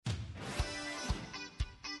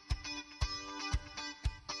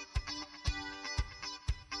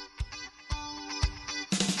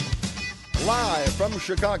Live from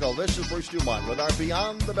Chicago, this is Bruce Dumont with our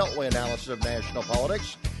Beyond the Beltway analysis of national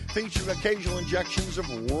politics, featuring occasional injections of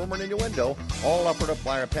rumor and innuendo, all offered up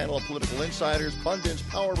by our panel of political insiders, pundits,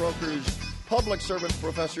 power brokers, public servants,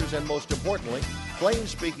 professors, and most importantly,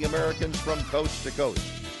 plain-speaking Americans from coast to coast.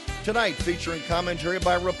 Tonight, featuring commentary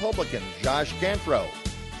by Republican Josh Cantrow,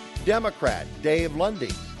 Democrat Dave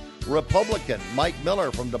Lundy, Republican Mike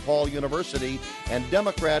Miller from DePaul University, and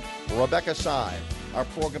Democrat Rebecca Sy. Our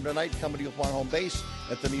program tonight coming to you upon home base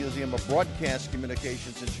at the Museum of Broadcast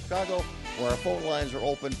Communications in Chicago, where our phone lines are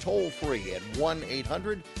open toll-free at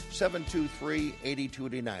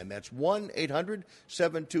 1-800-723-8289. That's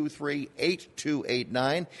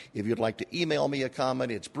 1-800-723-8289. If you'd like to email me a comment,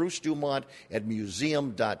 it's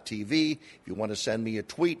brucedumont@museum.tv. If you want to send me a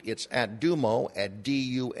tweet, it's at Dumo, at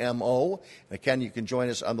D-U-M-O. And again, you can join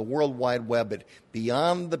us on the World Wide Web at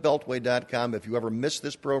beyondthebeltway.com. If you ever miss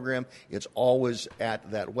this program, it's always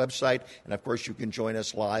at that website. And, of course, you can join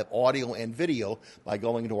us live, audio and video, by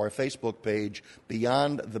going to our Facebook page,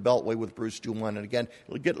 Beyond the Beltway with Bruce Dumont. And, again,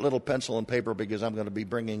 get a little pencil and paper because I'm going to be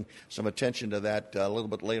bringing some attention to that a little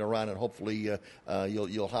bit later on, and hopefully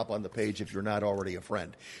you'll hop on the page if you're not already a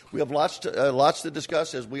friend. We have lots to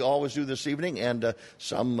discuss, as we always do this evening, and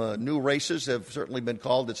some new races have certainly been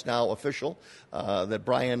called. It's now official that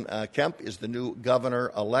Brian Kemp is the new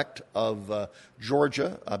governor-elect of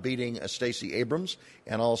Georgia, beating Stacey Abrams,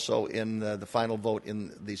 and also in the final vote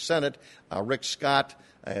in the Senate, Rick Scott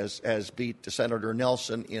has beat Senator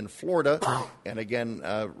Nelson in Florida, and again,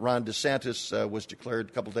 Ron DeSantis was declared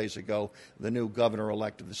a couple days ago the new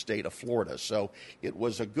governor-elect of the state of Florida. So it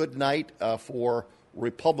was a good night for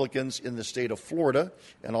Republicans in the state of Florida,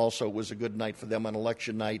 and also it was a good night for them on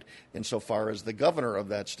election night insofar as the governor of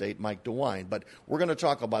that state, Mike DeWine. But we're going to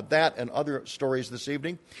talk about that and other stories this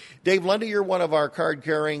evening. Dave Lundy, you're one of our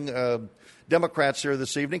card-carrying Democrats here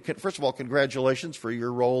this evening. First of all, congratulations for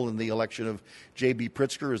your role in the election of J.B.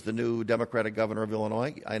 Pritzker as the new Democratic governor of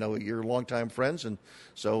Illinois. I know you're longtime friends, and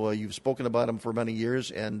so you've spoken about him for many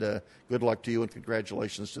years, and good luck to you, and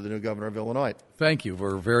congratulations to the new governor of Illinois. Thank you.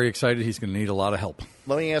 We're very excited. He's going to need a lot of help.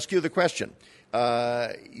 Let me ask you the question.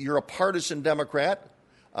 You're a partisan Democrat.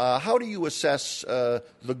 How do you assess the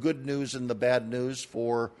good news and the bad news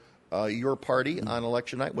for your party on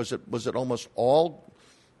election night? Was it almost all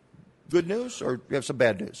good news, or do you have some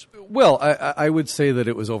bad news? Well, I would say that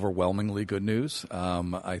it was overwhelmingly good news.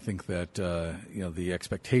 I think that the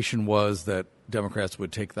expectation was that Democrats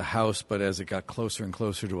would take the House, but as it got closer and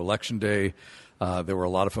closer to Election Day, there were a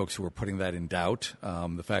lot of folks who were putting that in doubt.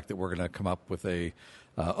 The fact that we're going to come up with a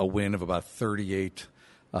win of about 38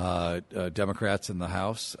 Democrats in the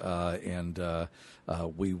House, and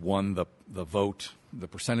we won the vote, the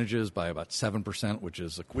percentages, by about 7%, which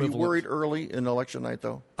is equivalent. Were you worried early in election night,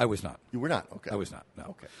 though? I was not. You were not? Okay. I was not,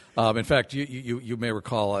 no. Okay. In fact, you may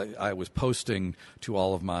recall I was posting to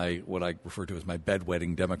all of my, what I refer to as my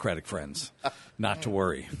bedwetting Democratic friends, not to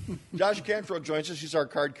worry. Josh Cantrow joins us. He's our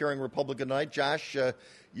card-carrying Republican tonight. Josh,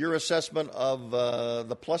 your assessment of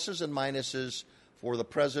the pluses and minuses for the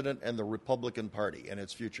president and the Republican Party and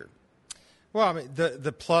its future? Well, I mean,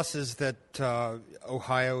 the plus is that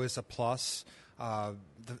Ohio is a plus.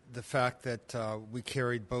 The fact that we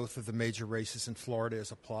carried both of the major races in Florida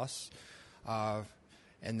is a plus.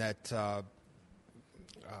 And that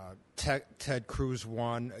Ted Cruz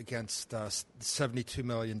won against $72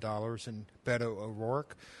 million in Beto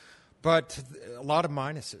O'Rourke. But a lot of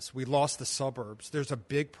minuses. We lost the suburbs. There's a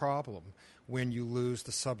big problem when you lose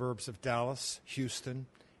the suburbs of Dallas, Houston,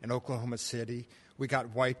 and Oklahoma City. We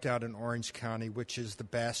got wiped out in Orange County, which is the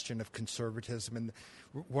bastion of conservatism and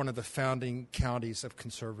one of the founding counties of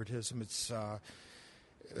conservatism. It's a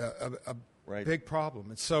big problem.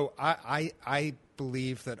 And so I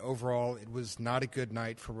believe that overall it was not a good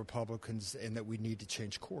night for Republicans and that we need to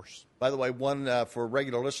change course. By the way, one for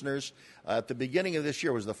regular listeners, at the beginning of this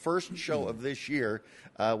year, was the first show of this year,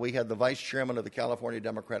 we had the vice chairman of the California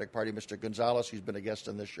Democratic Party, Mr. Gonzalez, who's been a guest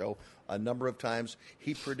on this show a number of times.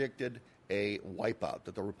 He predicted a wipeout,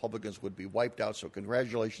 that the Republicans would be wiped out. So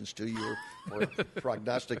congratulations to you for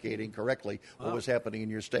prognosticating correctly what was happening in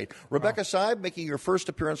your state. Rebecca Sy, making your first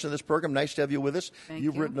appearance in this program. Nice to have you with us.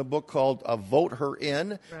 You've written a book called Vote Her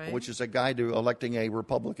In, which is a guide to electing a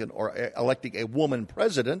Republican or electing a woman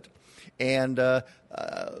president, and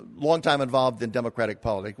long time involved in Democratic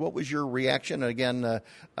politics. What was your reaction? And again,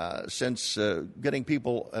 since getting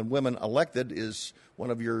people and women elected is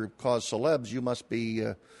one of your cause celebs, you must be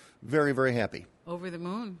very, very happy. Over the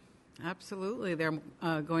moon. Absolutely. There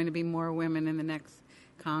are going to be more women in the next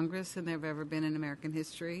Congress than there have ever been in American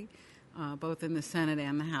history, both in the Senate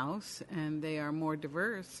and the House, and they are more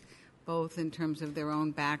diverse. both in terms of their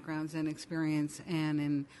own backgrounds and experience and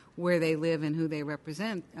in where they live and who they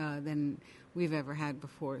represent, than we've ever had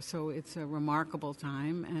before. So it's a remarkable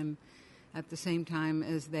time, and at the same time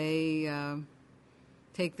as they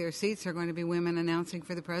take their seats, there are going to be women announcing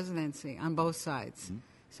for the presidency on both sides. Mm-hmm.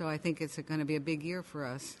 So I think it's going to be a big year for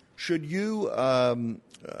us. Should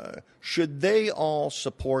they all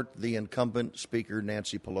support the incumbent Speaker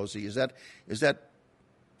Nancy Pelosi? Is that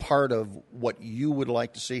part of what you would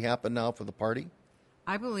like to see happen now for the party?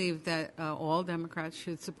 I believe that all Democrats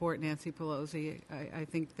should support Nancy Pelosi. I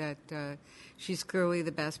think that she's clearly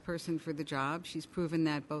the best person for the job. She's proven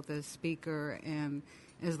that both as Speaker and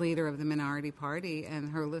as leader of the minority party,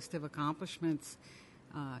 and her list of accomplishments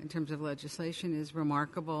in terms of legislation is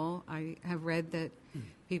remarkable. I have read that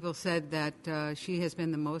people said that she has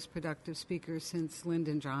been the most productive speaker since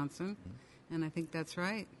Lyndon Johnson, and I think that's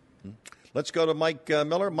right. Let's go to Mike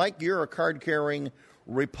Miller. Mike, you're a card-carrying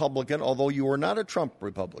Republican, although you were not a Trump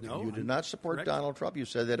Republican. No, you did not support correct. Donald Trump. You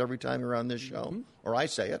said that every time you're on this show, or I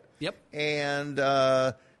say it. Yep. And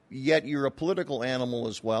yet you're a political animal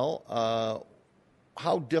as well.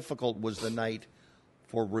 How difficult was the night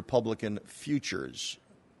for Republican futures?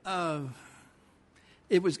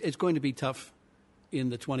 It's going to be tough in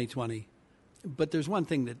the 2020. But there's one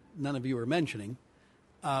thing that none of you are mentioning.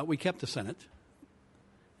 We kept the Senate.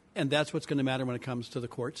 And that's what's going to matter when it comes to the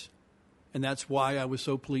courts. And that's why I was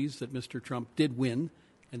so pleased that Mr. Trump did win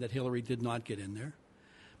and that Hillary did not get in there.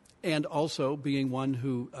 And also being one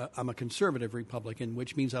who, I'm a conservative Republican,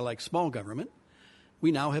 which means I like small government,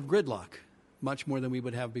 we now have gridlock, much more than we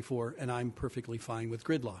would have before, and I'm perfectly fine with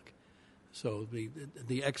gridlock. So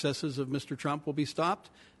the excesses of Mr. Trump will be stopped.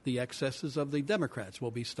 The excesses of the Democrats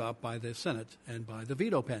will be stopped by the Senate and by the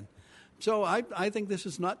veto pen. So I think this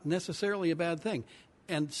is not necessarily a bad thing.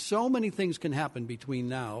 And so many things can happen between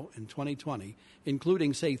now and 2020,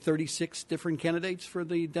 including, say, 36 different candidates for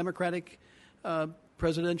the Democratic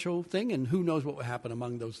presidential thing, and who knows what will happen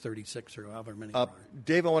among those 36 or however many there are.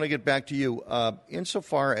 Dave, I want to get back to you.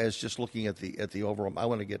 Insofar as just looking at the overall, I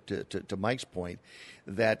want to get to Mike's point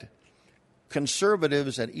that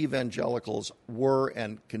conservatives and evangelicals were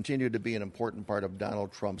and continue to be an important part of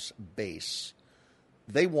Donald Trump's base.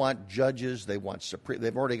 They want judges. They've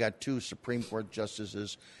already got 2 Supreme Court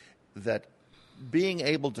justices that being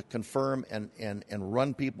able to confirm and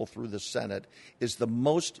run people through the Senate is the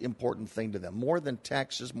most important thing to them, more than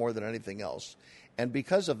taxes, more than anything else. And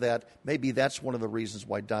because of that, maybe that's one of the reasons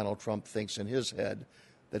why Donald Trump thinks in his head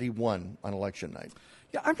that he won on election night.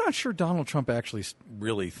 Yeah, I'm not sure Donald Trump actually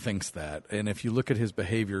really thinks that. And if you look at his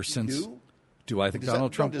behavior since... Do I think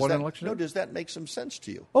Donald Trump won an election? No, does that make some sense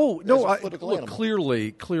to you? Oh, no, look,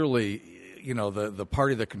 clearly, you know, the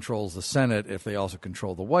party that controls the Senate, if they also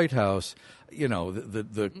control the White House, you know,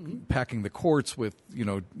 the packing the courts with, you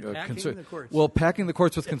know, packing the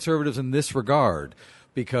courts with conservatives in this regard,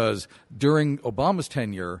 because during Obama's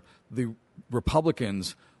tenure, the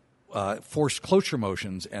Republicans forced cloture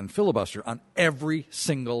motions and filibuster on every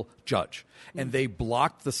single judge, and they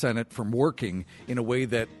blocked the Senate from working in a way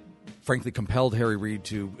that frankly compelled Harry Reid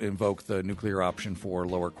to invoke the nuclear option for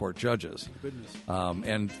lower court judges.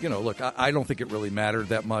 And, you know, look, I don't think it really mattered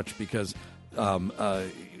that much because,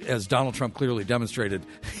 as Donald Trump clearly demonstrated,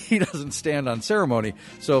 he doesn't stand on ceremony.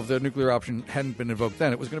 So if the nuclear option hadn't been invoked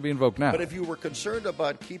then, it was going to be invoked now. But if you were concerned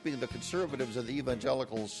about keeping the conservatives and the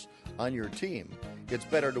evangelicals on your team, it's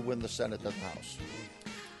better to win the Senate than the House.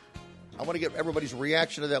 I want to get everybody's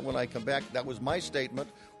reaction to that when I come back. That was my statement.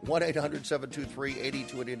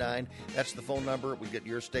 1-800-723-8289. That's the phone number. We get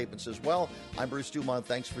your statements as well. I'm Bruce Dumont.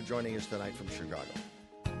 Thanks for joining us tonight from Chicago.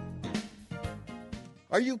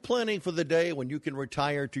 Are you planning for the day when you can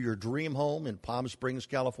retire to your dream home in Palm Springs,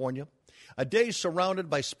 California? A day surrounded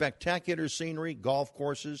by spectacular scenery, golf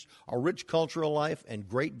courses, a rich cultural life, and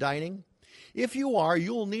great dining? If you are,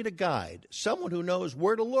 you'll need a guide, someone who knows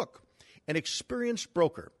where to look, an experienced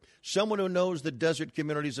broker, someone who knows the desert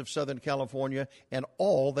communities of Southern California and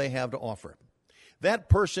all they have to offer. That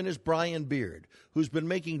person is Brian Beard, who's been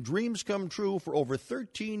making dreams come true for over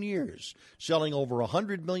 13 years, selling over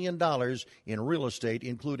 $100 million in real estate,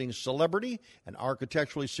 including celebrity and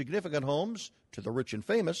architecturally significant homes to the rich and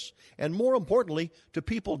famous, and more importantly, to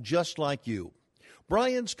people just like you.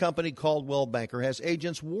 Brian's company, Caldwell Banker, has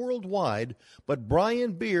agents worldwide, but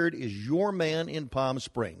Brian Beard is your man in Palm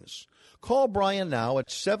Springs. Call Brian now at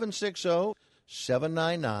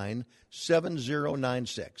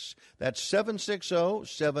 760-799-7096. That's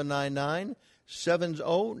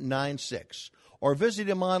 760-799-7096. Or visit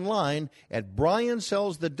him online at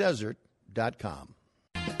briansellsthedesert.com.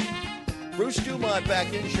 Bruce Dumont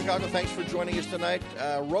back in Chicago. Thanks for joining us tonight.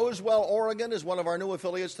 Roswell, Oregon is one of our new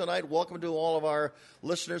affiliates tonight. Welcome to all of our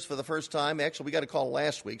listeners for the first time. Actually, we got a call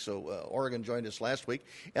last week, so Oregon joined us last week.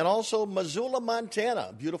 And also Missoula,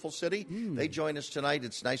 Montana, beautiful city. They joined us tonight.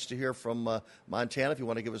 It's nice to hear from Montana. If you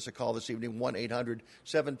want to give us a call this evening,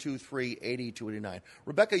 1-800-723-8289.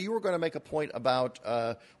 Rebecca, you were going to make a point about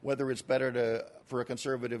whether it's better for a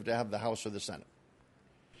conservative to have the House or the Senate.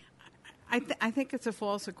 I think it's a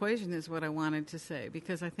false equation is what I wanted to say,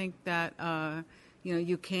 because I think that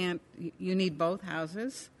you need both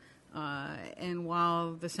houses, and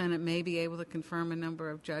while the Senate may be able to confirm a number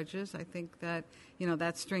of judges, I think that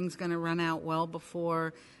that string's going to run out well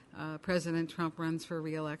before President Trump runs for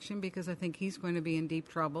re-election, because I think he's going to be in deep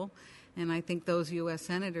trouble, and I think those U.S.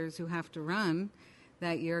 senators who have to run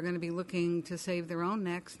that year are going to be looking to save their own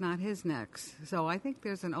necks, not his necks. So I think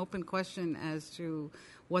there's an open question as to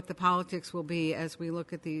what the politics will be as we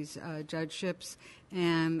look at these judgeships,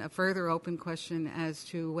 and a further open question as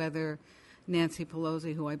to whether Nancy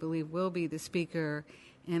Pelosi, who I believe will be the Speaker,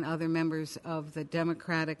 and other members of the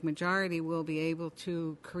Democratic majority will be able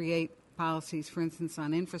to create policies, for instance,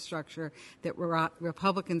 on infrastructure that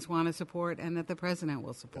Republicans want to support and that the president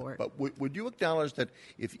will support. But would you acknowledge that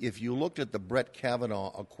if you looked at the Brett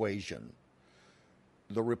Kavanaugh equation,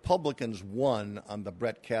 the Republicans won on the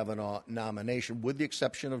Brett Kavanaugh nomination, with the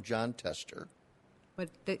exception of John Tester? But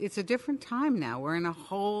it's a different time now. We're in a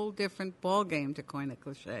whole different ballgame, to coin a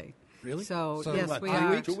cliche. Really? So yes, what, we 2 are.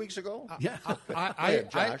 weeks? 2 weeks ago? Yeah.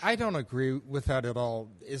 I don't agree with that at all.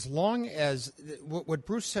 As long as what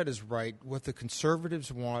Bruce said is right, what the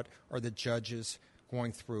conservatives want are the judges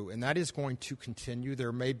going through, and that is going to continue.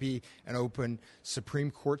 There may be an open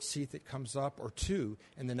Supreme Court seat that comes up, or two,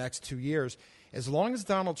 in the next 2 years. As long as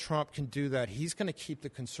Donald Trump can do that, he's going to keep the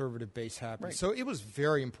conservative base happy. Right. So it was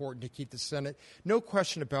very important to keep the Senate. No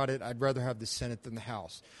question about it. I'd rather have the Senate than the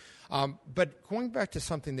House. But going back to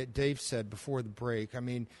something that Dave said before the break, I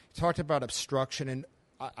mean, he talked about obstruction, and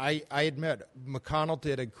I admit McConnell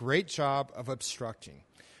did a great job of obstructing.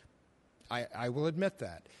 I will admit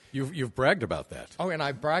that. You've bragged about that. Oh, and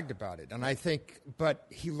I bragged about it. And I think, but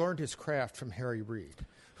he learned his craft from Harry Reid,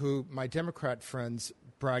 who my Democrat friends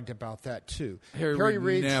bragged about that too. Harry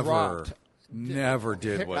Reid never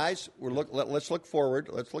did what. Guys, let's look forward.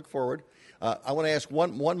 Let's look forward. I want to ask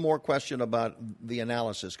one more question about the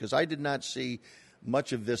analysis, because I did not see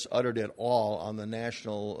much of this uttered at all on the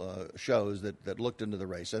national shows that looked into the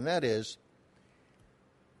race, and that is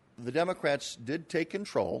the Democrats did take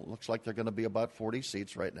control. Looks like they're going to be about 40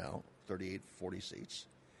 seats right now, 38, 40 seats.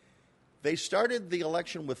 They started the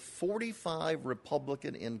election with 45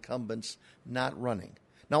 Republican incumbents not running.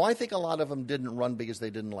 Now, I think a lot of them didn't run because they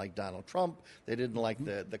didn't like Donald Trump. They didn't like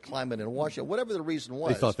the climate in Washington, whatever the reason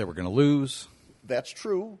was. They thought they were going to lose. That's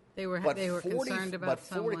true. They were concerned about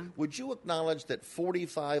someone. Would you acknowledge that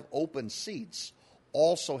 45 open seats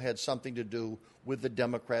also had something to do with the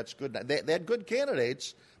Democrats' good? They had good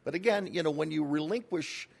candidates, but again, when you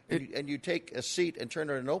relinquish and you take a seat and turn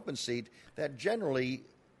it an open seat, that generally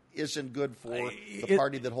isn't good for the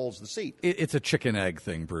party that holds the seat. It's a chicken egg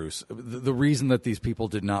thing, Bruce. The reason that these people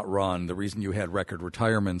did not run, the reason you had record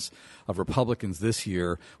retirements of Republicans this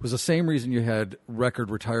year, was the same reason you had record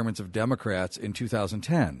retirements of Democrats in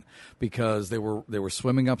 2010, because they were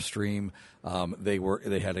swimming upstream.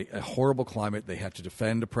 They had a horrible climate. They had to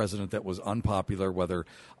defend a president that was unpopular. Whether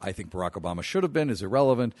I think Barack Obama should have been is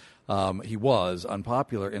irrelevant. He was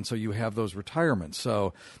unpopular, and so you have those retirements.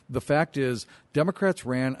 So the fact is, Democrats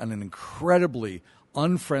ran on an incredibly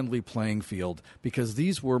unfriendly playing field, because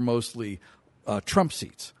these were mostly Trump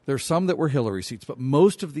seats. There's some that were Hillary seats, but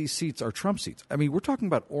most of these seats are Trump seats. I mean, we're talking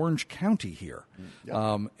about Orange County here. Yep.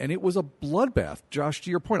 And it was a bloodbath. Josh, to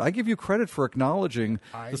your point, I give you credit for acknowledging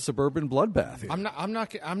the suburban bloodbath here. I'm not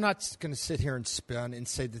going to sit here and spin and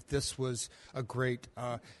say that this was a great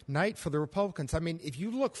night for the Republicans. I mean, if you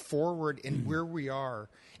look forward in where we are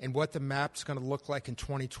and what the map's going to look like in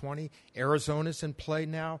 2020, Arizona's in play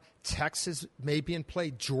now. Texas may be in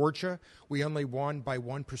play. Georgia, we only won by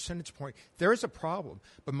 1 percentage point. There is a problem.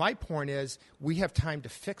 But my point is, we have time to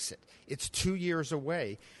fix it. It's 2 years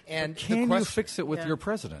away. And can you fix it with your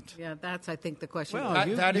president? Yeah, that's, I think, the question. Well,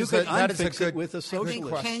 that is a good with a socialist.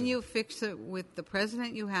 question. Can you fix it with the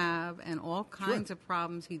president you have and all kinds of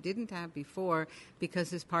problems he didn't have before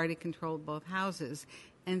because his party controlled both houses?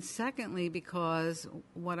 And secondly, because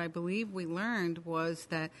what I believe we learned was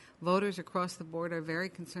that voters across the board are very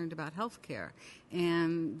concerned about health care.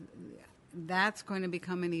 And that's going to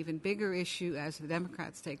become an even bigger issue as the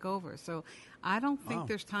Democrats take over. So I don't think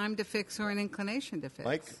there's time to fix or an inclination to fix.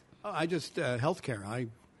 Mike? I just health care.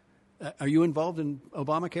 Are you involved in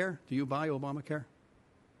Obamacare? Do you buy Obamacare?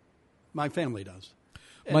 My family does.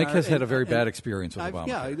 Mike has had a very bad experience with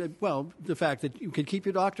Obamacare. Yeah, well, the fact that you can keep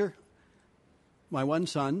your doctor. My one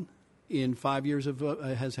son, in 5 years,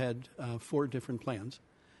 has had 4 different plans,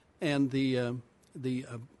 and the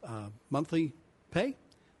monthly pay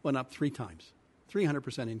went up 3 times,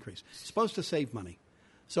 300% increase. It's supposed to save money.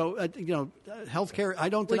 So, health care, I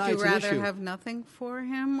don't deny it's an issue. Would you rather have nothing for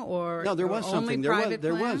him, or no? There was something. There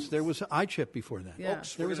was iChip before that. Yeah.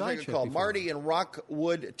 Folks, there was we're gonna take a iChip. call. Marty in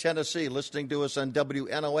Rockwood, Tennessee, listening to us on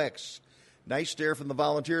WNOX. Nice there from the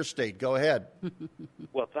Volunteer State. Go ahead.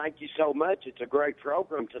 Well, thank you so much. It's a great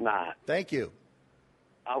program tonight. Thank you.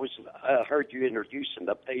 I was heard you introducing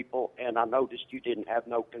the people, and I noticed you didn't have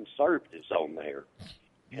no conservatives on there.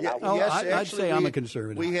 Yeah, I'd say I'm a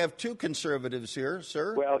conservative. We have 2 conservatives here,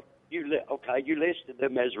 sir. Well, you listed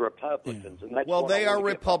them as Republicans, and that's Well, what they I are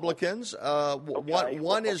wanna get Republicans.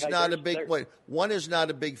 One is not a big one is not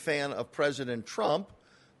a big fan of President Trump,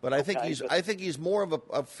 but I think he's more of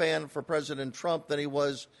a fan for President Trump than he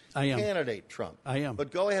was candidate Trump. I am.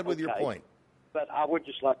 But go ahead with your point. But I would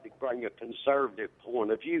just like to bring a conservative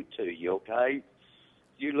point of view to you. Okay,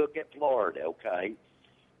 you look at Florida. Okay.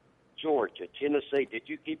 Georgia, Tennessee. Did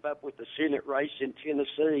you keep up with the Senate race in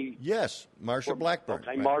Tennessee? Yes, Marsha Blackburn.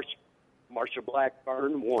 Okay, right. Marsha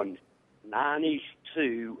Blackburn won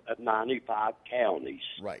 92 of 95 counties.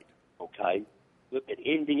 Right. Okay. Look at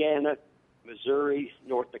Indiana, Missouri,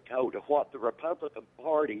 North Dakota. What the Republican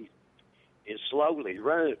Party is slowly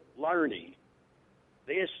learning,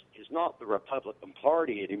 this is not the Republican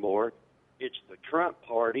Party anymore. It's the Trump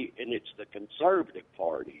Party, and it's the Conservative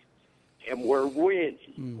Party. And we're winning.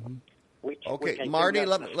 Mm-hmm. Okay, Marty.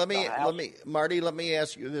 Let me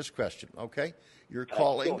ask you this question. Okay, you're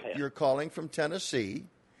calling from Tennessee.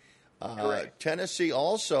 Correct. Tennessee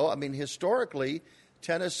also. I mean, historically,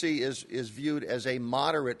 Tennessee is viewed as a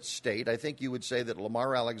moderate state. I think you would say that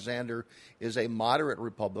Lamar Alexander is a moderate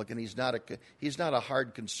Republican. He's not a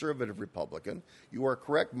hard conservative Republican. You are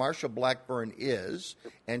correct. Marsha Blackburn is,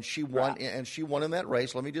 and she won. Right. And she won in that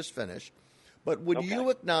race. Let me just finish. But would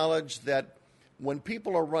you acknowledge that when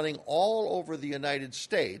people are running all over the United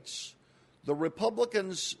States, the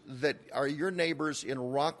Republicans that are your neighbors in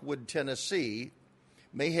Rockwood, Tennessee,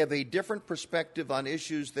 may have a different perspective on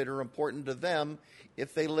issues that are important to them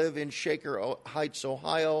if they live in Shaker Heights,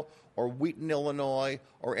 Ohio, or Wheaton, Illinois,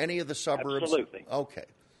 or any of the suburbs? Absolutely. Okay.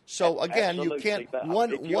 So, again, you can't –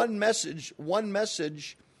 one message,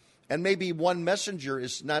 and maybe one messenger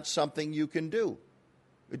is not something you can do.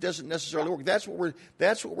 It doesn't necessarily work. That's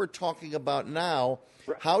what we're talking about now.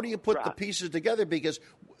 How do you put the pieces together? Because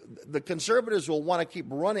the conservatives will want to keep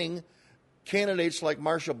running candidates like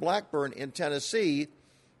Marsha Blackburn in Tennessee.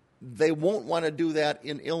 They won't want to do that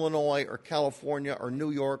in Illinois or California or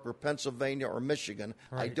New York or Pennsylvania or Michigan.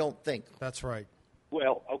 Right. I don't think. That's right.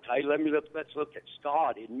 Well, okay, let's look at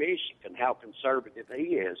Scott in Michigan, how conservative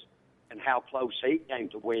he is and how close he came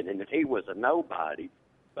to winning, and he was a nobody.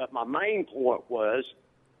 But my main point was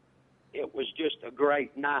it was just a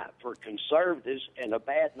great night for conservatives and a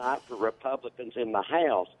bad night for Republicans in the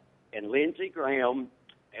House. And Lindsey Graham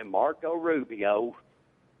and Marco Rubio,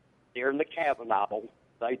 during the Kavanaugh,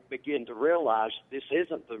 they begin to realize this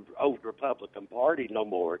isn't the old Republican Party no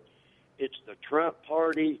more. It's the Trump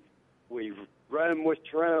Party. We run with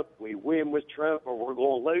Trump, we win with Trump, or we're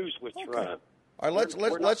going to lose with Trump. All right, let's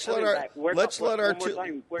let our two.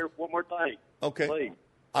 One more thing. Okay. Please.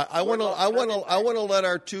 I want to let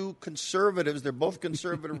our 2 conservatives. They're both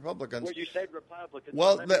conservative Republicans. Well, you said Republicans.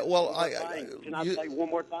 Can I say one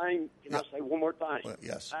more thing? I say one more thing? Well,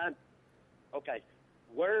 yes. Okay.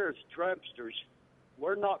 Where's Trumpsters?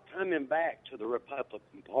 We're not coming back to the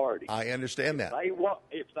Republican Party. I understand that.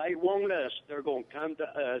 If they want us, they're going to come to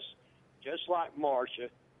us, just like Marsha,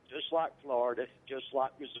 just like Florida, just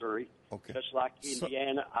like Missouri. Okay. Just like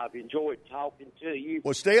Indiana. I've enjoyed talking to you.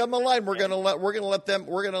 Well, stay on the line. We're going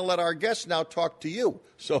to let our guests now talk to you.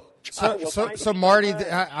 So Marty,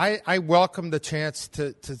 I welcome the chance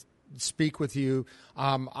to speak with you.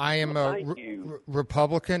 I am a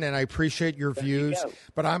Republican, and I appreciate your views.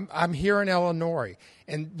 But I'm here in Illinois,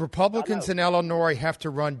 and Republicans in Illinois have to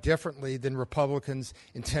run differently than Republicans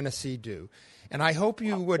in Tennessee do. And I hope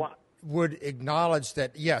you would acknowledge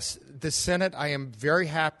that, yes, the Senate, I am very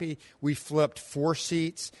happy we flipped 4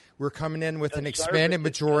 seats. We're coming in with an expanded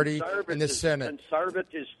majority in the Senate.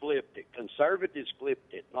 Conservatives flipped it.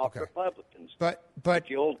 Not Republicans. But if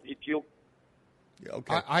you'll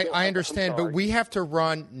Okay. I understand, I'm but sorry. we have to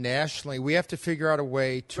run nationally. We have to figure out a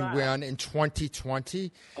way to Right. win in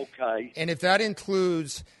 2020. Okay. And if that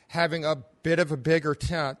includes having a bit of a bigger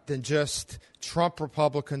tent than just Trump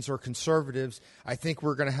Republicans or conservatives, I think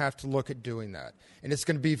we're going to have to look at doing that. And it's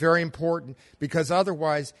going to be very important because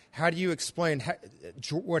otherwise, how do you explain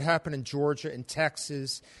what happened in Georgia and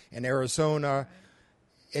Texas and Arizona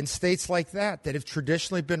and states like that have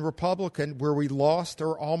traditionally been Republican where we lost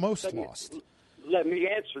or almost lost? Let me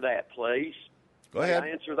answer that, please. Go ahead. Can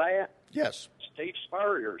I answer that? Yes. Steve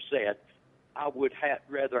Spurrier said, I would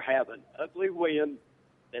rather have an ugly win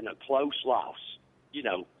than a close loss. You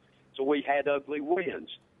know, so we had ugly wins.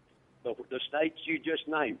 But the states you just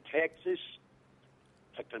named, Texas,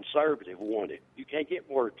 a conservative won it. You can't get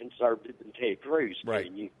more conservative than Ted Cruz, Right.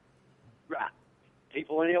 can you? Right.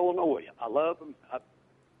 People in Illinois, I love them. I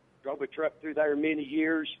drove a truck through there many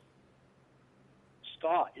years.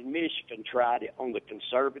 Scott in Michigan tried it on the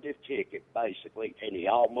conservative ticket, basically, and he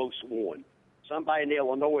almost won. Somebody in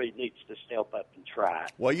Illinois needs to step up and try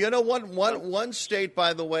it. Well, you know, one state,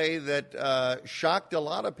 by the way, that shocked a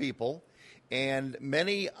lot of people, and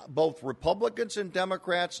many, both Republicans and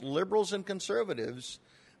Democrats, liberals and conservatives,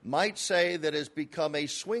 might say that has become a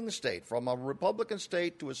swing state, from a Republican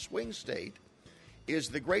state to a swing state, is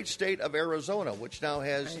the great state of Arizona, which now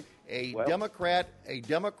has a Democrat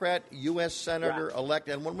U.S. Senator elect.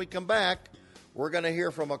 And when we come back, we're going to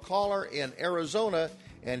hear from a caller in Arizona,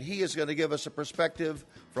 and he is going to give us a perspective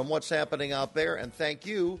from what's happening out there. And thank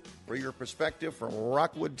you for your perspective from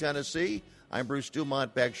Rockwood, Tennessee. I'm Bruce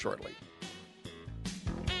Dumont, back shortly.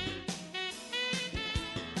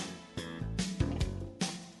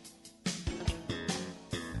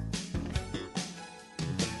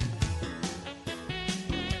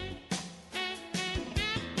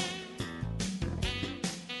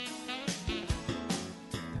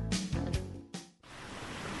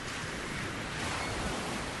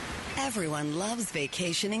 Everyone loves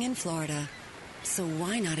vacationing in Florida. So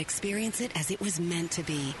why not experience it as it was meant to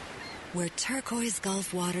be? Where turquoise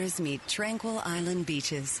Gulf waters meet tranquil island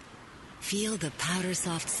beaches. Feel the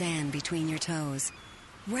powder-soft sand between your toes.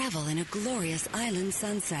 Revel in a glorious island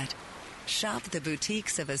sunset. Shop the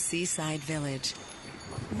boutiques of a seaside village.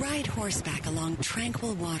 Ride horseback along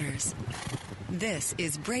tranquil waters. This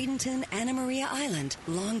is Bradenton Anna Maria Island,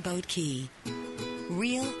 Longboat Key.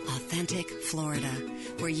 Real, authentic Florida,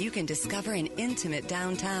 where you can discover an intimate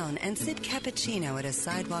downtown and sip cappuccino at a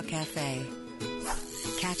sidewalk cafe.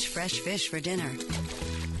 Catch fresh fish for dinner.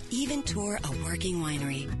 Even tour a working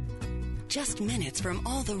winery. Just minutes from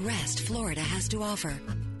all the rest Florida has to offer.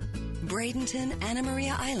 Bradenton Anna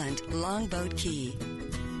Maria Island, Longboat Key.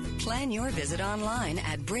 Plan your visit online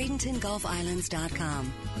at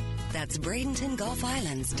BradentonGulfIslands.com. That's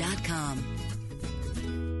BradentonGulfIslands.com.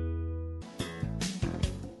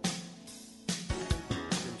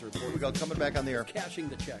 Here we go, coming back on the air. Cashing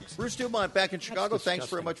the checks. Bruce Dumont back in Chicago. Thanks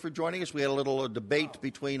very disgusting. much for joining us. We had a little debate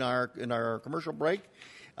between our commercial break.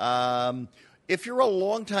 If you're a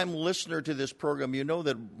longtime listener to this program, you know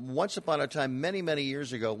that once upon a time, many, many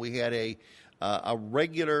years ago, we had a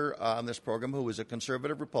regular on this program who was a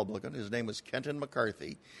conservative Republican. His name was Kenton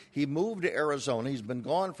McCarthy. He moved to Arizona. He's been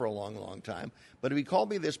gone for a long, long time. But he called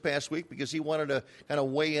me this past week because he wanted to kind of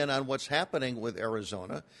weigh in on what's happening with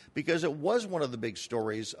Arizona, because it was one of the big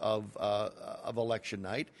stories of election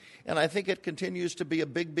night. And I think it continues to be a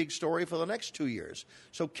big, big story for the next 2 years.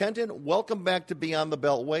 So, Kenton, welcome back to Beyond the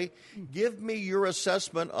Beltway. Give me your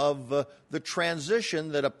assessment of the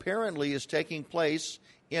transition that apparently is taking place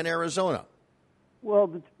in Arizona. Well,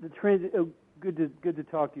 good to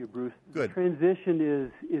talk to you, Bruce. Good. The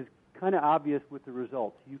transition is kind of obvious with the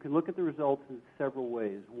results. You can look at the results in several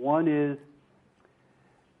ways. One is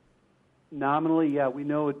nominally, yeah, we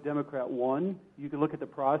know a Democrat won. You can look at the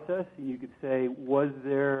process and you could say,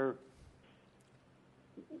 were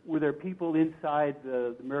there people inside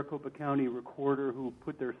the Maricopa County recorder who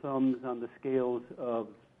put their thumbs on the scales of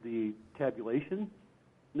the tabulation? And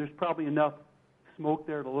there's probably enough smoke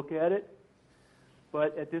there to look at it.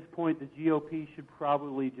 But at this point, the GOP should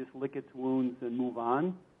probably just lick its wounds and move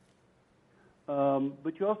on.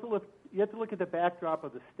 But you have to look at the backdrop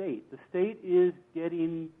of the state. The state is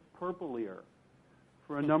getting purplier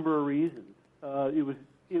for a number of reasons.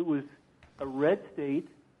 It was a red state.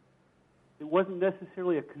 It wasn't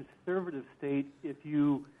necessarily a conservative state if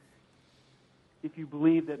you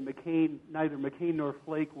believe that neither McCain nor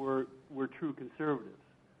Flake were true conservatives.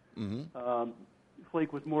 Mm-hmm.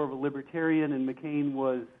 Flake was more of a libertarian, and McCain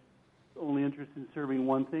was only interested in serving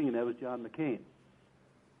one thing, and that was John McCain.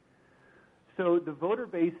 So the voter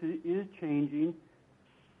base is changing.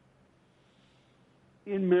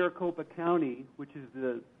 in Maricopa County, which is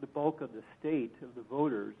the bulk of the state of the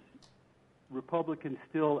voters, Republicans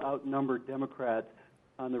still outnumber Democrats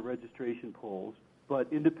on the registration polls, but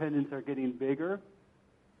independents are getting bigger,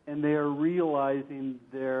 and they are realizing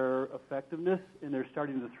their effectiveness, and they're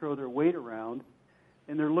starting to throw their weight around,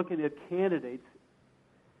 and they're looking at candidates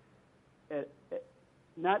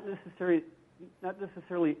not necessarily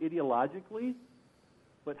ideologically,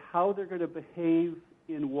 but how they're going to behave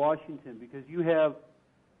in Washington, because you have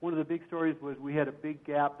one of the big stories was we had a big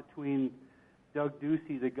gap between Doug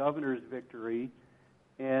Ducey, the governor's victory,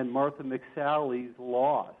 and Martha McSally's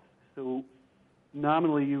loss. So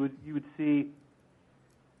nominally, you would see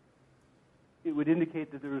it would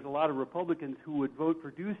indicate that there was a lot of Republicans who would vote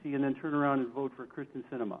for Ducey and then turn around and vote for Kristen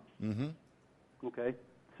Sinema. Mm-hmm. Okay,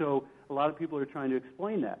 so a lot of people are trying to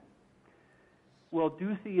explain that. Well,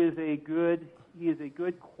 Ducey is a good,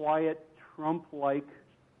 quiet, Trump-like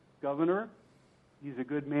governor. He's a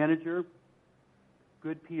good manager,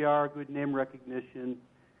 good PR, good name recognition,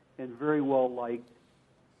 and very well liked.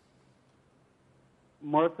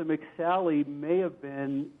 Martha McSally may have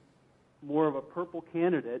been more of a purple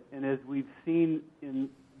candidate, and as we've seen in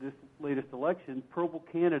this latest election, purple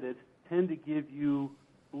candidates tend to give you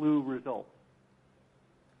blue results.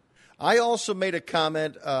 I also made a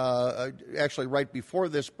comment, actually right before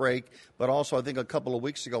this break, but also I think a couple of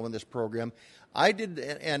weeks ago in this program. I did,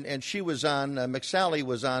 and she was on, McSally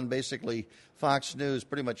was on basically Fox News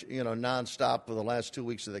pretty much, nonstop for the last 2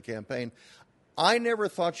 weeks of the campaign. I never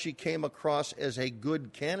thought she came across as a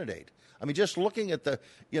good candidate. I mean, just looking at the,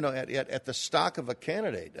 at the stock of a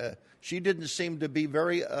candidate, she didn't seem to be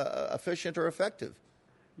very efficient or effective.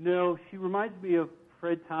 No, she reminds me of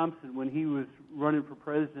Fred Thompson when he was running for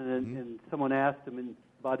president, and someone asked him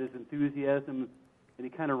about his enthusiasm, and he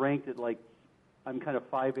kind of ranked it like, I'm kind of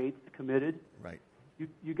 5/8 committed. Right.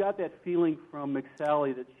 You got that feeling from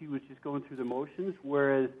McSally that she was just going through the motions,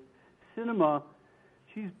 whereas Sinema,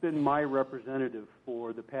 she's been my representative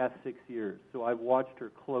for the past 6 years, so I've watched her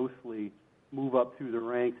closely move up through the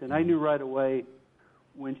ranks, and I knew right away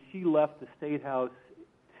when she left the State House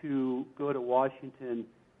to go to Washington,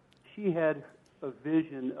 she had a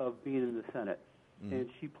vision of being in the Senate, and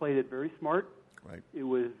she played it very smart. Right. It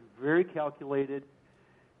was very calculated.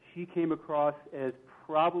 She came across as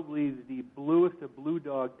probably the bluest of blue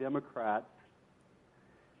dog Democrats,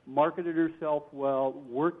 marketed herself well,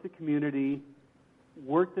 worked the community,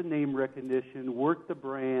 worked the name recognition, worked the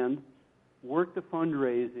brand, worked the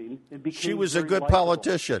fundraising, and became She was a very good likable.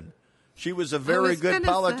 politician. She was a very good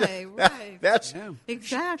politician. Right. That's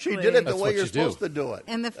Exactly. She did it the That's way what you're you do. supposed to do it.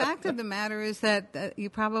 And the fact of the matter is that you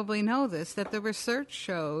probably know this, that the research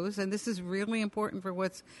shows, and this is really important for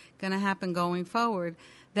what's going to happen going forward,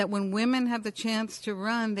 that when women have the chance to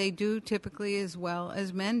run, they do typically as well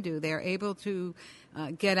as men do. They're able to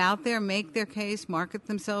get out there, make their case, market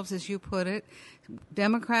themselves, as you put it,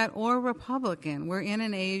 Democrat or Republican. We're in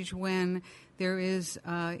an age when there is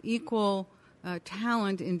equal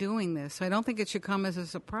talent in doing this. So I don't think it should come as a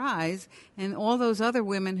surprise. And all those other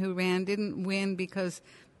women who ran didn't win because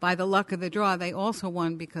by the luck of the draw. They also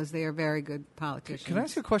won because they are very good politicians. Can I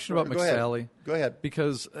ask you a question about Go ahead. McSally? Go ahead.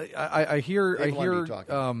 Because I hear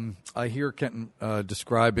Kenton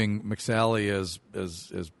describing McSally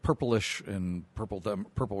as purplish and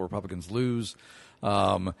purple Republicans lose.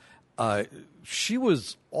 She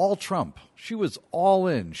was all Trump. She was all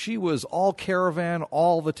in. She was all caravan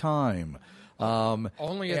all the time.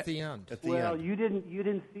 Only at the end. Well, you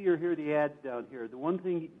didn't see or hear the ads down here. The one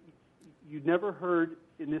thing you never heard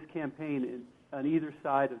in this campaign on either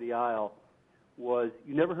side of the aisle was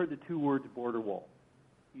you never heard the two words border wall.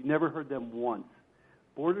 You never heard them once.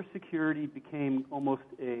 Border security became almost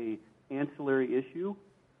a ancillary issue.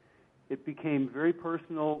 It became very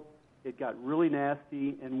personal. It got really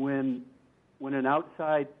nasty. And when an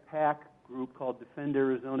outside PAC group called Defend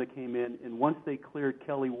Arizona came in, and once they cleared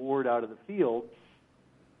Kelly Ward out of the field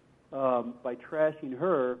by trashing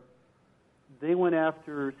her, they went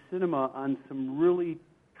after Sinema on some really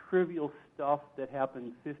trivial stuff that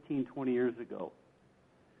happened 15, 20 years ago.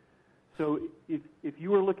 So if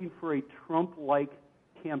you were looking for a Trump-like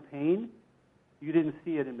campaign, you didn't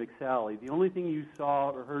see it in McSally. The only thing you saw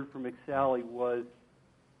or heard from McSally was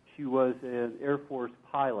she was an Air Force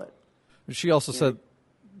pilot. She also said,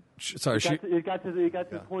 "Sorry, it got to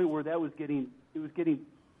the point where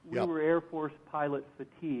we were Air Force pilot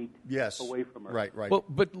fatigued away from her." Right. Well,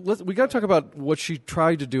 but we got to talk about what she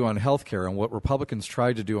tried to do on health care and what Republicans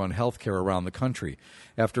tried to do on health care around the country.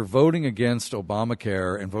 After voting against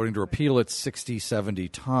Obamacare and voting to repeal it 60, 70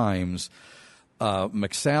 times,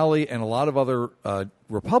 McSally and a lot of other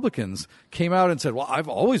Republicans came out and said, well, I've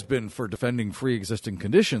always been for defending free existing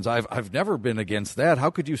conditions. I've never been against that. How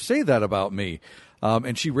could you say that about me?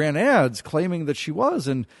 And she ran ads claiming that she was.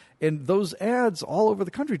 And those ads all over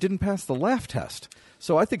the country didn't pass the laugh test.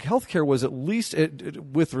 So I think health care was at least,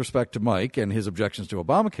 with respect to Mike and his objections to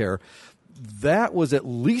Obamacare, that was at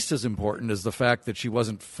least as important as the fact that she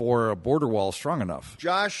wasn't for a border wall strong enough.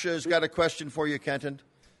 Josh has got a question for you, Kenton.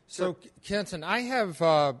 So, Kenton, I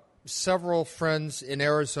have several friends in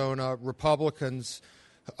Arizona, Republicans,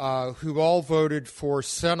 who all voted for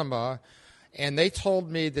Sinema, and they told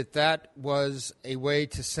me that was a way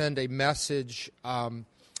to send a message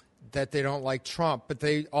that they don't like Trump, but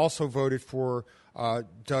they also voted for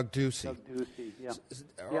Doug Ducey. Doug Ducey,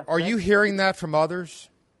 yeah. Are you hearing that from others?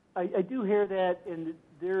 I do hear that, and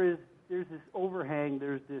there's this overhang.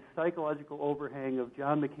 There's this psychological overhang of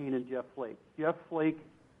John McCain and Jeff Flake. Jeff Flake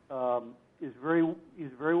is very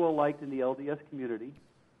well liked in the LDS community.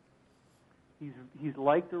 He's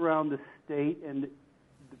liked around the state, and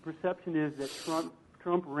the perception is that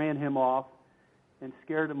Trump ran him off and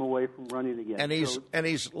scared him away from running again. And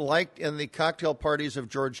he's liked in the cocktail parties of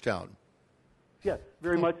Georgetown. Yes,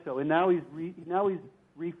 very much so. And now he's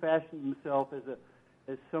refashioned himself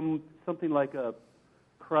as something like a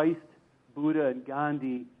Christ, Buddha, and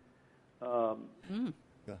Gandhi.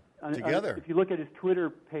 Together. If you look at his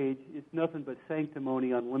Twitter page, it's nothing but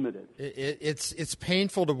sanctimony unlimited. It's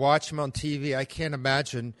painful to watch him on TV. I can't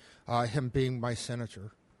imagine him being my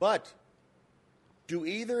senator. But do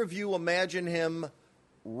either of you imagine him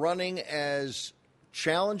running as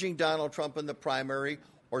challenging Donald Trump in the primary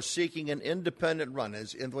or seeking an independent run?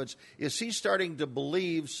 Is he starting to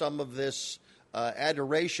believe some of this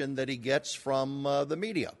adoration that he gets from the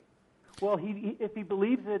media? Well, if he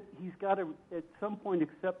believes it, he's got to at some point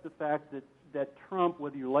accept the fact that Trump,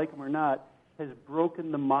 whether you like him or not, has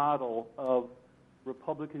broken the model of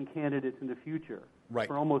Republican candidates in the future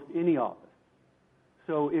for almost any office.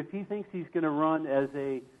 So if he thinks he's going to run as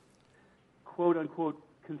a quote-unquote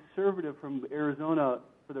conservative from Arizona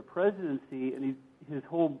for the presidency, and his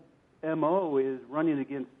whole M.O. is running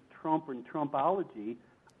against Trump and Trumpology,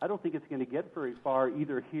 I don't think it's going to get very far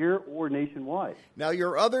either here or nationwide. Now,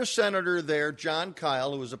 your other senator there, Jon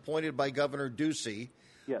Kyl, who was appointed by Governor Ducey,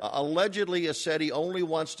 allegedly has said he only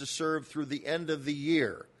wants to serve through the end of the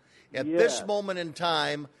year. At this moment in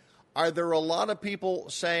time, are there a lot of people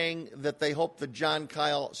saying that they hope that Jon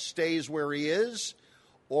Kyl stays where he is?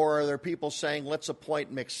 Or are there people saying, let's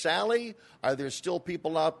appoint McSally? Are there still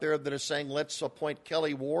people out there that are saying, let's appoint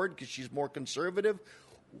Kelly Ward because she's more conservative?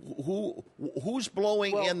 Who's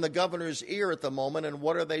blowing in the governor's ear at the moment, and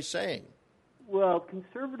what are they saying? Well,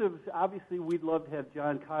 conservatives, obviously, we'd love to have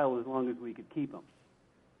Jon Kyl as long as we could keep him.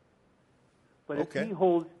 But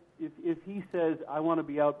if he says, I want to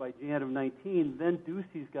be out by Jan of 19, then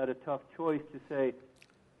Ducey's got a tough choice to say,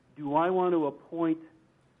 do I want to appoint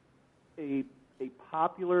a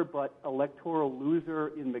popular but electoral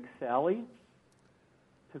loser in McSally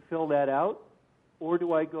to fill that out? Or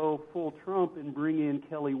do I go full Trump and bring in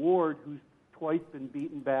Kelly Ward, who's twice been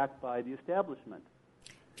beaten back by the establishment?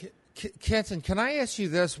 Kenton, can I ask you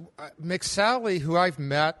this? McSally, who I've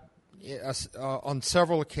met on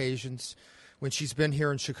several occasions when she's been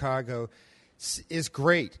here in Chicago, is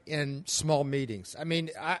great in small meetings. I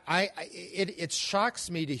mean, it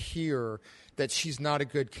shocks me to hear that she's not a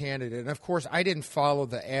good candidate. And, of course, I didn't follow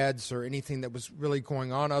the ads or anything that was really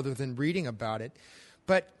going on other than reading about it.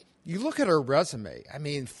 But you look at her resume, I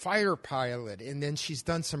mean, fighter pilot, and then she's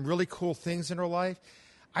done some really cool things in her life.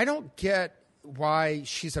 I don't get why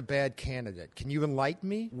she's a bad candidate. Can you enlighten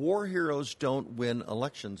me? War heroes don't win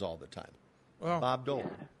elections all the time. Well, Bob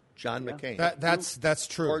Dole, John McCain. That's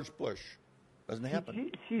true. George Bush. Doesn't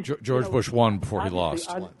happen. George Bush won before he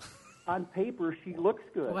lost. On paper, she looks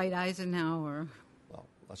good. Dwight Eisenhower. Well,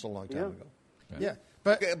 that's a long time ago. Yeah.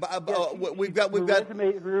 But we've got her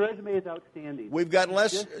resume is outstanding. We've got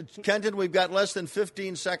Kenton. We've got less than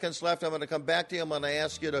 15 seconds left. I'm going to come back to you. I'm going to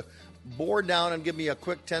ask you to bore down and give me a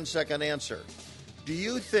quick 10-second answer. Do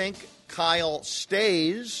you think Kyl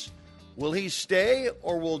stays? Will he stay,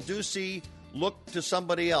 or will Ducey look to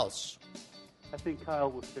somebody else? I think Kyl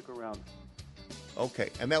will stick around. Okay,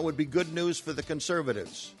 and that would be good news for the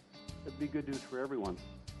conservatives. It'd be good news for everyone.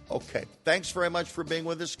 Okay, thanks very much for being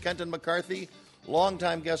with us, Kenton McCarthy.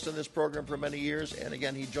 Longtime guest on this program for many years, and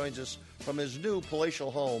again, he joins us from his new palatial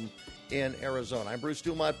home in Arizona. I'm Bruce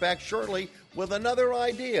Dumont, back shortly with another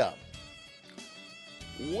idea.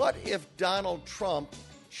 What if Donald Trump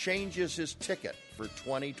changes his ticket for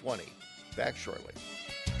 2020? Back shortly.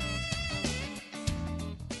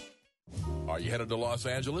 Are you headed to Los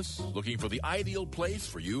Angeles? Looking for the ideal place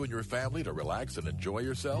for you and your family to relax and enjoy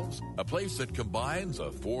yourselves? A place that combines a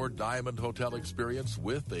 4-diamond hotel experience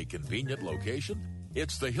with a convenient location?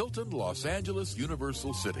 It's the Hilton Los Angeles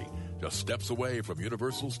Universal City, just steps away from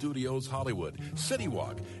Universal Studios Hollywood, City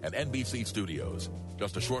Walk, and NBC Studios.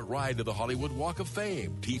 Just a short ride to the Hollywood Walk of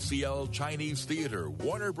Fame, TCL Chinese Theater,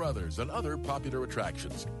 Warner Brothers, and other popular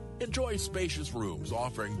attractions. Enjoy spacious rooms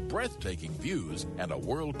offering breathtaking views and a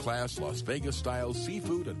world-class Las Vegas-style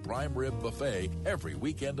seafood and prime rib buffet every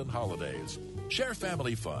weekend and holidays. Share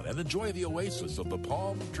family fun and enjoy the oasis of the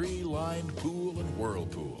palm tree-lined pool and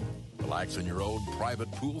whirlpool. Relax in your own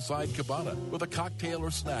private poolside cabana with a cocktail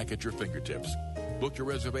or snack at your fingertips. Book your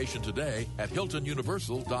reservation today at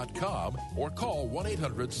HiltonUniversal.com or call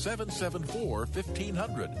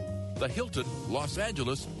 1-800-774-1500. The Hilton Los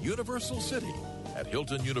Angeles Universal City. At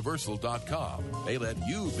HiltonUniversal.com, they let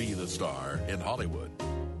you be the star in Hollywood.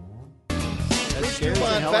 Come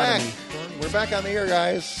on back. We're back on the air,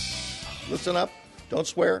 guys. Listen up. Don't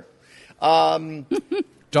swear. Darn. We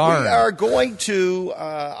are going to,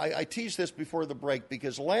 I teased this before the break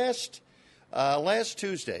because last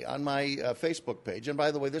Tuesday on my Facebook page, and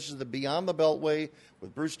by the way, this is the Beyond the Beltway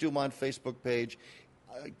with Bruce Dumont Facebook page.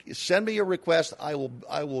 Send me a request. I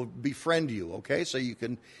will befriend you, okay? So you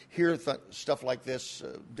can hear stuff like this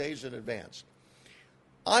days in advance.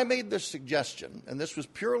 I made this suggestion, and this was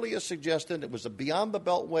purely a suggestion. It was a Beyond the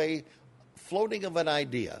Beltway floating of an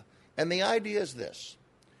idea. And the idea is this.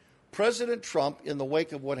 President Trump, in the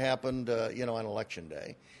wake of what happened, on Election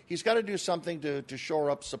Day, he's got to do something to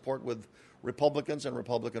shore up support with Republicans and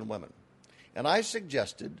Republican women. And I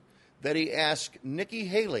suggested that he ask Nikki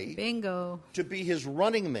Haley to be his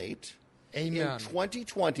running mate in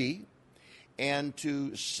 2020 and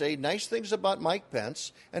to say nice things about Mike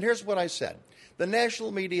Pence. And here's what I said. The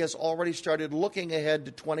national media has already started looking ahead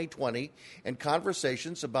to 2020 and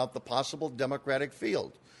conversations about the possible Democratic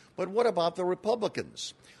field. But what about the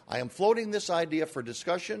Republicans? I am floating this idea for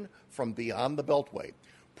discussion from Beyond the Beltway.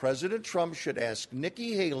 President Trump should ask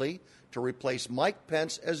Nikki Haley to replace Mike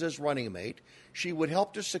Pence as his running mate. She would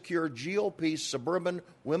help to secure GOP suburban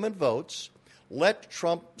women votes. Let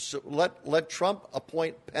Trump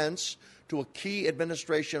appoint Pence to a key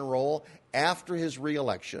administration role after his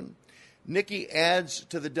reelection. Nikki adds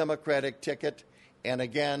to the Democratic ticket, and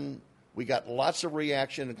again, we got lots of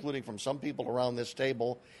reaction, including from some people around this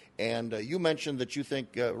table. And you mentioned that you think,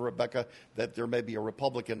 Rebecca, that there may be a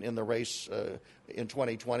Republican in the race in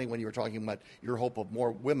 2020 when you were talking about your hope of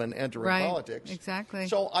more women entering politics. Exactly.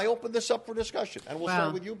 So I opened this up for discussion. And we'll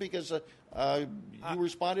start with you because you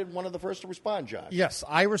responded, one of the first to respond, Josh. Yes,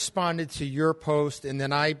 I responded to your post, and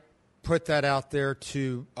then I put that out there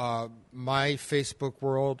to my Facebook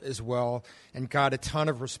world as well and got a ton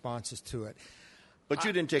of responses to it. But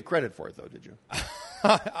you didn't take credit for it, though, did you?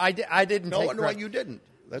 I didn't take credit. No, you didn't.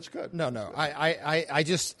 That's good. No. I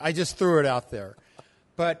just threw it out there.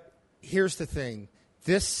 But here's the thing.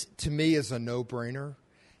 This, to me, is a no-brainer.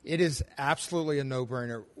 It is absolutely a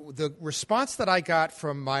no-brainer. The response that I got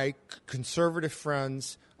from my conservative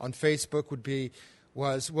friends on Facebook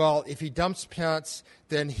was, well, if he dumps Pence,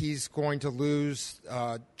 then he's going to lose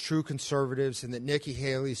true conservatives and that Nikki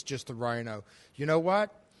Haley's just a rhino. You know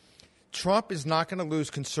what? Trump is not going to lose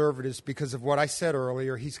conservatives because of what I said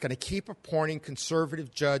earlier. He's going to keep appointing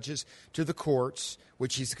conservative judges to the courts,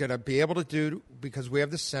 which he's going to be able to do because we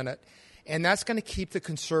have the Senate. And that's going to keep the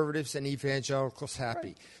conservatives and evangelicals happy.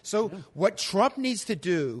 Right. So what Trump needs to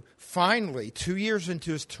do, finally, 2 years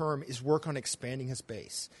into his term, is work on expanding his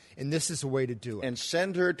base. And this is a way to do it. And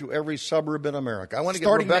send her to every suburb in America. I want to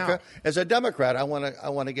get Rebecca, as a Democrat, I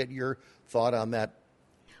want to get your thought on that.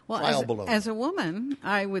 Well, as a woman,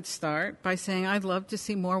 I would start by saying I'd love to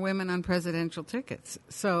see more women on presidential tickets.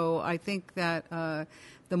 So I think that the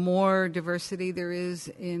more diversity there is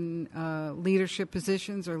in leadership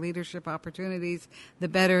positions or leadership opportunities, the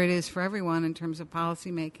better it is for everyone in terms of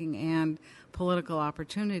policymaking and political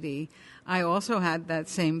opportunity. I also had that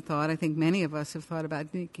same thought. I think many of us have thought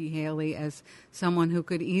about Nikki Haley as someone who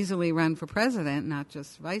could easily run for president, not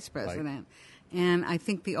just vice president. Right. And I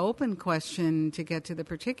think the open question, to get to the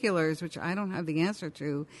particulars, which I don't have the answer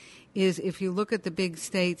to, is if you look at the big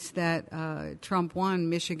states that Trump won,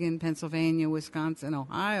 Michigan, Pennsylvania, Wisconsin,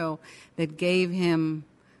 Ohio, that gave him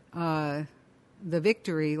the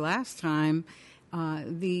victory last time,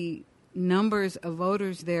 the numbers of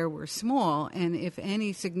voters there were small, and if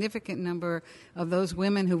any significant number of those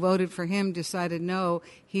women who voted for him decided, no,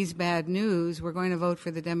 he's bad news, we're going to vote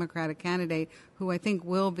for the Democratic candidate, who I think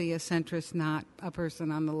will be a centrist, not a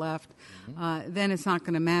person on the left, then it's not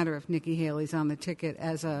going to matter if Nikki Haley's on the ticket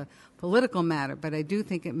as a political matter. But I do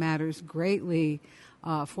think it matters greatly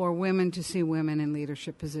for women to see women in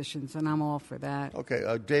leadership positions, and I'm all for that. Okay,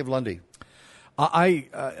 Dave Lundy.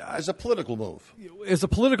 As a political move. As a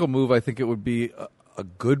political move, I think it would be a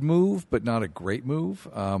good move, but not a great move.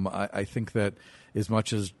 I think that as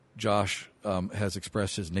much as Josh has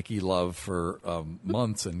expressed his Nikki love for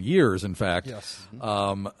months and years, in fact. Yes.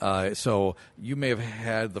 So you may have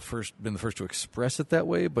been the first to express it that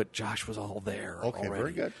way, but Josh was all there Okay,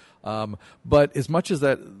 already. very good. But as much as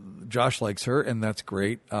that Josh likes her, and that's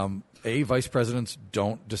great, vice presidents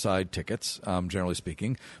don't decide tickets, generally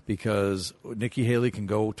speaking, because Nikki Haley can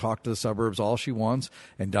go talk to the suburbs all she wants,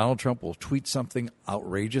 and Donald Trump will tweet something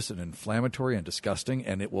outrageous and inflammatory and disgusting,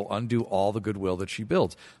 and it will undo all the goodwill that she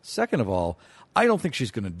builds. Second of all, I don't think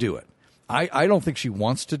she's going to do it. I don't think she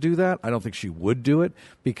wants to do that. I don't think she would do it,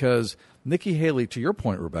 because Nikki Haley, to your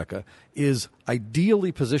point, Rebecca, is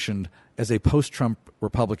ideally positioned as a post-Trump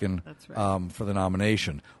Republican. That's right. For the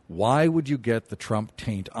nomination. Why would you get the Trump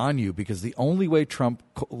taint on you? Because the only way Trump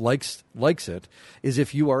likes it is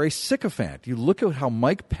if you are a sycophant. You look at how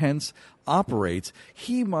Mike Pence operates.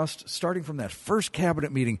 He must, starting from that first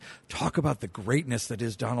cabinet meeting, talk about the greatness that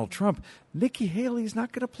is Donald Trump. Nikki Haley is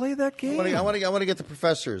not going to play that game. I want to get the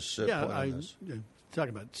professor's point on this.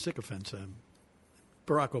 Talking about sycophants,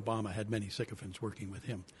 Barack Obama had many sycophants working with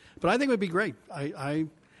him. But I think it would be great.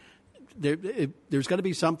 There's got to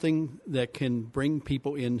be something that can bring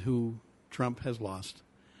people in who Trump has lost.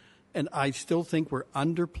 And I still think we're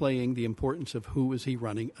underplaying the importance of who is he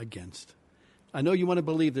running against. I know you want to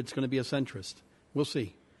believe that it's going to be a centrist. We'll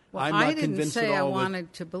see. Well, I'm not I didn't convinced say at I all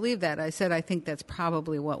wanted to believe that. I said I think that's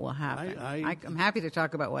probably what will happen. I'm happy to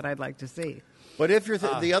talk about what I'd like to see. But if you're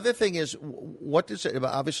the other thing is, what does it?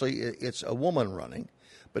 Obviously, it's a woman running,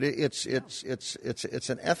 but it's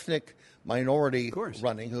an ethnic minority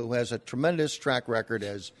running who has a tremendous track record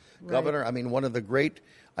as governor. I mean, one of the great,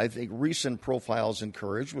 I think, recent profiles in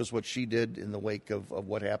courage was what she did in the wake of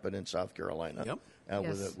what happened in South Carolina. Yep.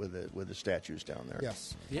 With the statues down there.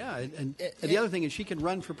 Yes. Yeah, and the other thing is she can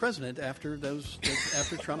run for president after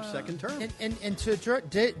Trump's second term. And to address,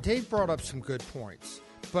 Dave brought up some good points,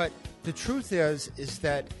 but the truth is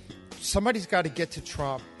that somebody's got to get to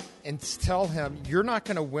Trump and tell him you're not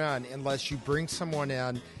going to win unless you bring someone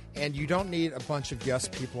in, and you don't need a bunch of yes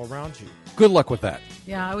people around you. Good luck with that.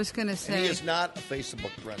 Yeah, I was going to say. And he is not a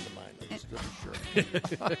Facebook friend of mine. I'm just going to be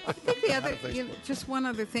sure. I think the other, just one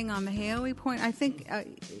other thing on the Haley point. I think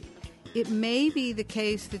it may be the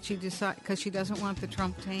case that she decide because she doesn't want the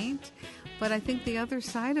Trump taint. But I think the other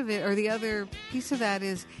side of it, or the other piece of that,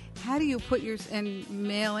 is how do you put and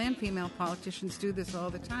male and female politicians do this all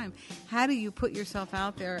the time, how do you put yourself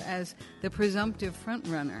out there as the presumptive front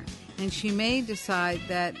runner? And she may decide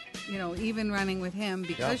that, even running with him,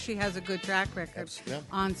 because she has a good track record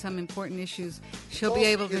on some important issues, she'll be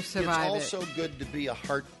able to survive it. It's also good to be a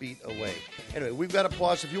heartbeat away. Anyway, we've got to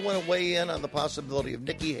pause. If you want to weigh in on the possibility of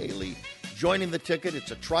Nikki Haley joining the ticket, it's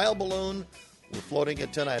a trial balloon. We're floating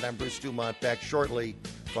it tonight. I'm Bruce Dumont, back shortly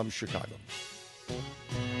from Chicago.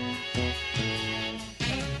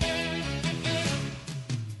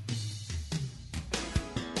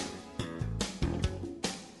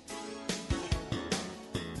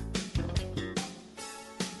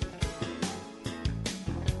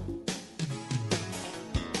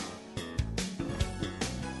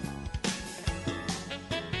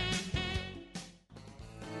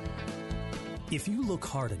 If you look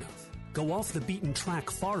hard enough, go off the beaten track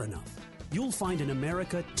far enough, you'll find an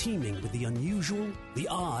America teeming with the unusual, the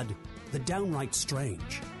odd, the downright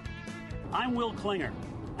strange. I'm Will Klinger,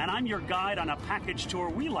 and I'm your guide on a package tour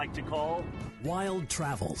we like to call Wild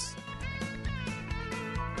Travels.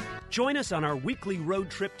 Join us on our weekly road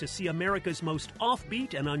trip to see America's most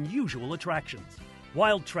offbeat and unusual attractions.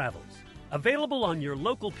 Wild Travels, available on your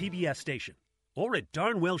local PBS station. Or it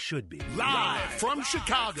darn well should be. Live from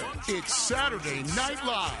Chicago, it's Saturday Night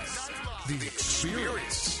Live. The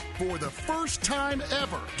Experience. For the first time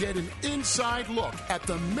ever, get an inside look at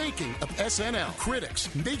the making of SNL.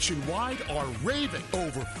 Critics nationwide are raving.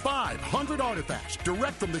 Over 500 artifacts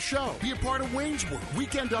direct from the show. Be a part of Wayne's World,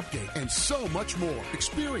 Weekend Update, and so much more.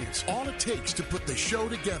 Experience all it takes to put the show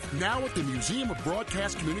together. Now at the Museum of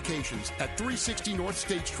Broadcast Communications at 360 North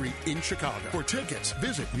State Street in Chicago. For tickets,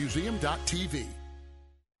 visit museum.tv.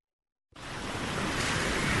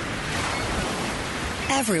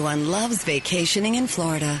 Everyone loves vacationing in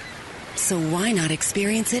Florida. So why not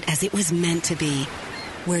experience it as it was meant to be?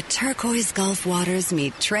 Where turquoise Gulf waters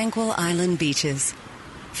meet tranquil island beaches.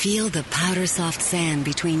 Feel the powder-soft sand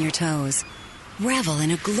between your toes. Revel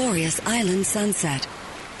in a glorious island sunset.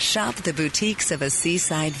 Shop the boutiques of a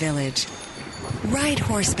seaside village. Ride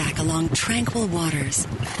horseback along tranquil waters.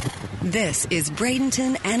 This is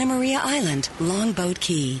Bradenton Anna Maria Island, Longboat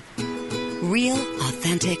Key. Real,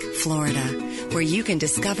 authentic Florida, where you can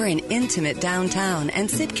discover an intimate downtown and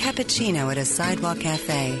sip cappuccino at a sidewalk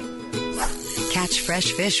cafe. Catch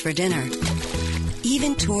fresh fish for dinner.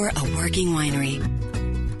 Even tour a working winery.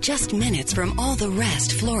 Just minutes from all the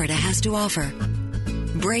rest Florida has to offer.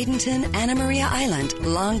 Bradenton Anna Maria Island,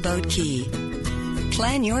 Longboat Key.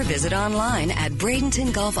 Plan your visit online at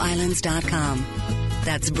BradentonGulfIslands.com.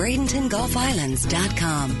 That's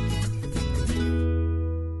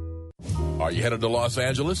BradentonGulfIslands.com. Are you headed to Los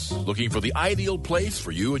Angeles? Looking for the ideal place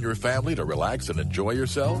for you and your family to relax and enjoy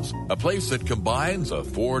yourselves? A place that combines a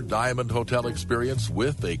 4-diamond hotel experience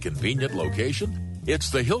with a convenient location?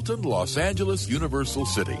 It's the Hilton Los Angeles Universal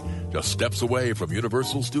City, just steps away from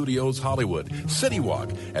Universal Studios Hollywood, City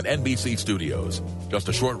Walk, and NBC Studios. Just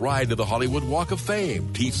a short ride to the Hollywood Walk of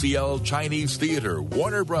Fame, TCL Chinese Theater,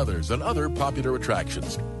 Warner Brothers, and other popular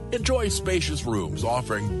attractions. Enjoy spacious rooms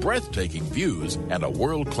offering breathtaking views and a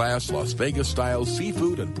world-class Las Vegas-style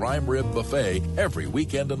seafood and prime rib buffet every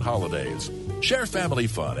weekend and holidays. Share family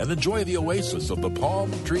fun and enjoy the oasis of the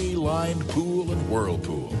palm tree-lined pool and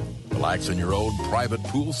whirlpool. Relax in your own private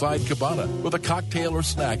poolside cabana with a cocktail or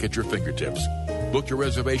snack at your fingertips. Book your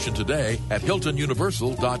reservation today at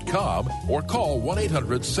HiltonUniversal.com or call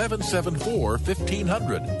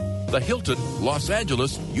 1-800-774-1500. The Hilton Los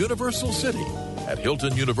Angeles Universal City. At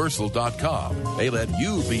HiltonUniversal.com. They let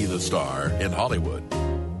you be the star in Hollywood.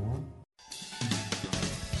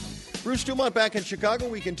 Bruce Dumont back in Chicago.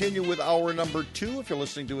 We continue with hour number 2 if you're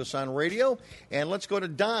listening to us on radio. And let's go to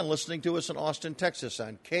Don listening to us in Austin, Texas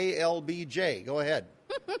on KLBJ. Go ahead.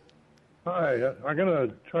 Hi. I'm going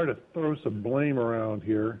to try to throw some blame around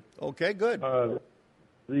here. Okay, good.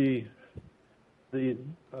 The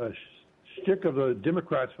shtick of the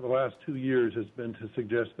Democrats for the last 2 years has been to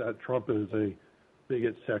suggest that Trump is a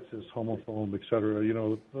bigot, sexist, homophobe, et cetera. You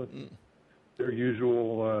know, their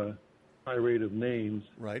usual high rate of names.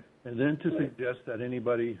 Right. And then to suggest that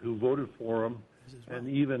anybody who voted for him and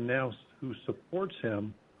even now who supports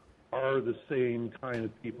him are the same kind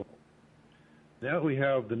of people. Now we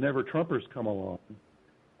have the Never-Trumpers come along,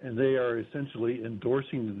 and they are essentially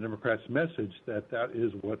endorsing the Democrats' message that that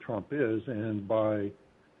is what Trump is, and by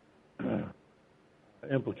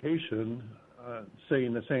implication,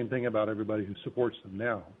 saying the same thing about everybody who supports them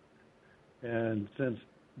now. And since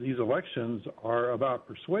these elections are about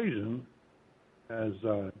persuasion, as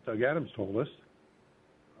Doug Adams told us,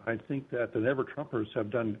 I think that the Never-Trumpers have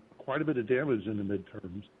done quite a bit of damage in the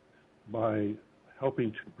midterms by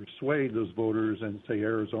helping to persuade those voters in, say,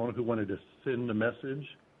 Arizona, who wanted to send a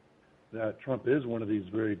message that Trump is one of these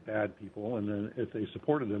very bad people, and then if they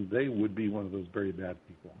supported him, they would be one of those very bad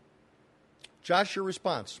people. Josh, your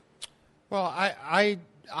response. Well,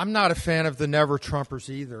 I'm not a fan of the Never-Trumpers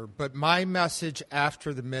either, but my message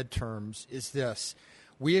after the midterms is this.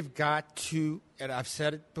 We have got to, and I've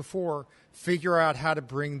said it before, figure out how to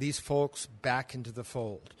bring these folks back into the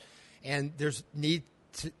fold. And there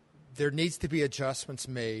needs to be adjustments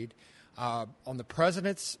made on the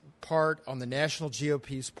president's part, on the national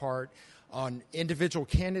GOP's part, on individual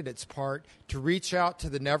candidates' part, to reach out to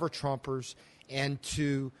the Never-Trumpers and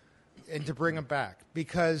to bring them back,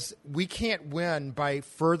 because we can't win by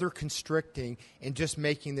further constricting and just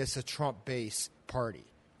making this a Trump-based party.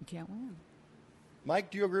 You can't win.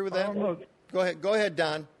 Mike, do you agree with that? I don't know. Go ahead,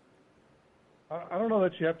 Don. I don't know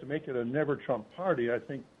that you have to make it a Never-Trump party. I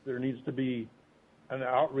think there needs to be an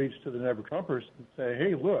outreach to the Never-Trumpers and say,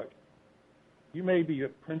 hey, look, you may be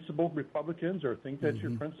principled Republicans or think that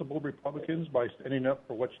you're principled Republicans by standing up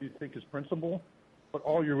for what you think is principle, but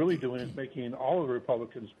all you're really doing is making all of the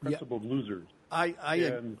Republicans principled losers.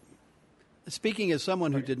 Speaking as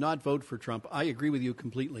someone who did not vote for Trump, I agree with you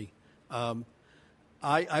completely.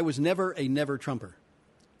 I was never a Never-Trumper.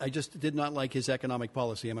 I just did not like his economic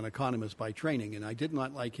policy. I'm an economist by training, and I did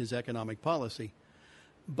not like his economic policy.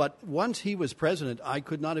 But once he was president, I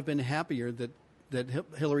could not have been happier that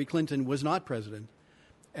Hillary Clinton was not president.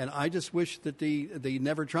 And I just wish that the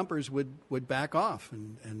Never-Trumpers would back off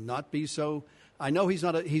and not be so. I know he's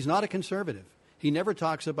not a conservative. He never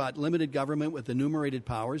talks about limited government with enumerated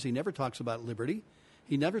powers. He never talks about liberty.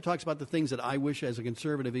 He never talks about the things that I wish as a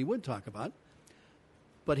conservative he would talk about.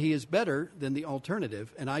 But he is better than the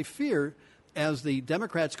alternative. And I fear, as the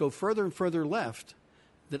Democrats go further and further left,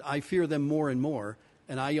 that I fear them more and more.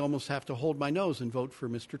 and I almost have to hold my nose and vote for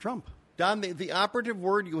Mr. Trump. Don, the operative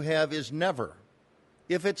word you have is never.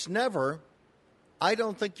 If it's never, I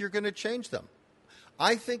don't think you're going to change them.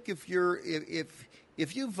 I think if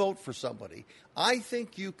you vote for somebody, I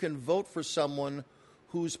think you can vote for someone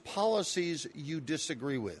whose policies you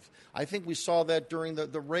disagree with. I think we saw that during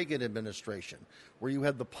the Reagan administration, where you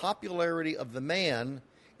had the popularity of the man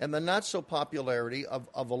and the not-so popularity of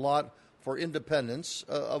a lot for independence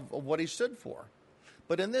of what he stood for.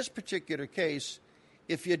 But in this particular case,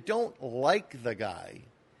 if you don't like the guy,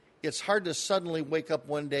 it's hard to suddenly wake up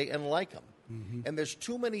one day and like him. Mm-hmm. And there's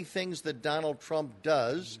too many things that Donald Trump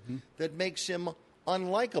does that makes him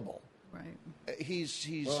unlikable. Right.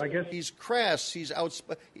 He's crass. He's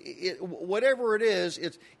whatever it is.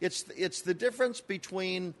 It's the difference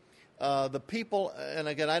between the people. And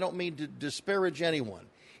again, I don't mean to disparage anyone.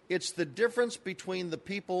 It's the difference between the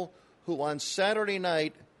people who on Saturday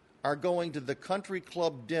night are going to the country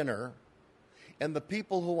club dinner and the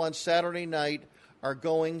people who on Saturday night are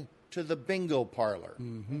going to the bingo parlor.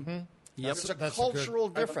 Mm-hmm. Yep. There's a cultural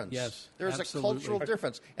difference. Yes, there's absolutely. a cultural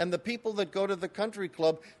difference. And the people that go to the country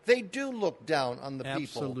club, they do look down on the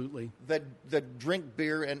Absolutely. people that drink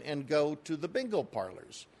beer and go to the bingo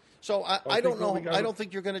parlors. So I don't know. I don't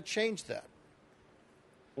think you're going to change that.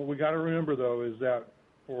 What we got to remember, though, is that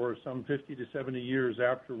for some 50 to 70 years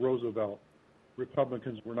after Roosevelt,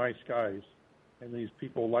 Republicans were nice guys, and these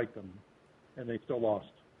people liked them, and they still lost.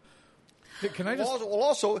 Can I just... Well,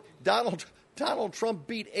 also, Donald Trump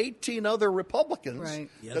beat 18 other Republicans. Right.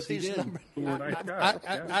 Yes, he did. Who were nice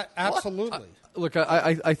guys. Absolutely. Look,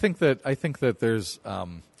 I think that there's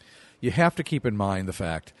you have to keep in mind the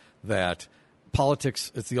fact that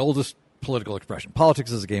politics, it's the oldest political expression.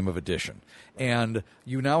 Politics is a game of addition. And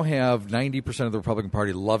you now have 90% of the Republican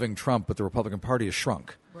Party loving Trump, but the Republican Party has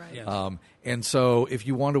shrunk. Right. Yes. And so if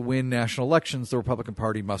you want to win national elections, the Republican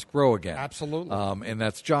Party must grow again. Absolutely. And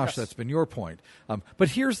that's, Josh, that's been your point. But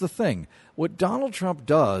here's the thing. What Donald Trump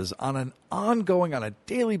does on a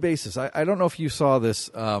daily basis, I don't know if you saw this,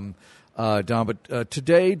 Don, but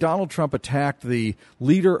today Donald Trump attacked the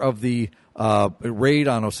leader of the raid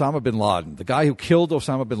on Osama bin Laden, the guy who killed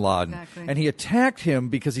Osama bin Laden. Exactly. And he attacked him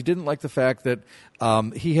because he didn't like the fact that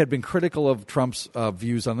he had been critical of Trump's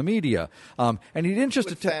views on the media. And he didn't just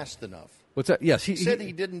attack fast enough. What's that? Yes, he said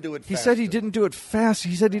he didn't do it. He said he didn't do it fast.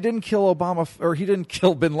 He said he didn't kill he didn't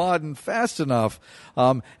kill bin Laden fast enough.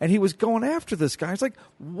 And he was going after this guy. It's like,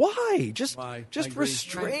 why? Just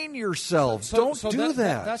restrain yourselves. Don't do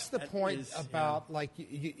that. That's the point about like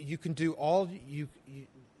you can do all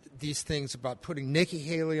these things about putting Nikki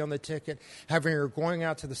Haley on the ticket, having her going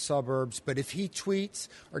out to the suburbs. But if he tweets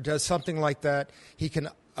or does something like that, he can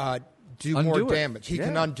do more damage. He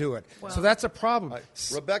can undo it. Well, so that's a problem.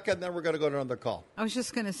 Rebecca, and then we're going to go to another call. I was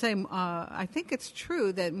just going to say, I think it's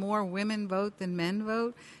true that more women vote than men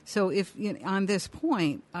vote. So if on this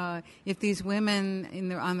point, if these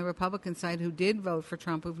women on the Republican side who did vote for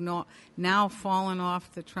Trump, who've now fallen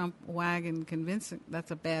off the Trump wagon,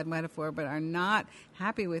 that's a bad metaphor, but are not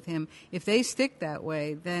happy with him, if they stick that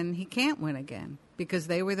way, then he can't win again because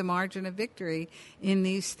they were the margin of victory in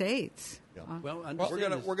these states. Well,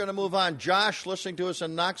 we're going to move on. Josh, listening to us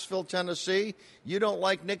in Knoxville, Tennessee, you don't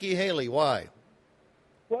like Nikki Haley. Why?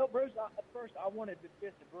 Well, Bruce, first I wanted to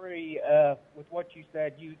disagree with what you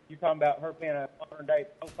said. You're talking about her being a modern-day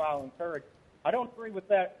profile and courage. I don't agree with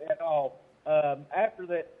that at all. After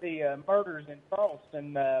the murders in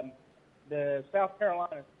Charleston, the South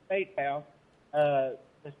Carolina State House, the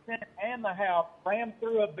Senate and the House ran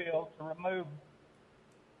through a bill to remove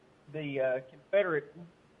the Confederate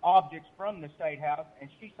objects from the State House, and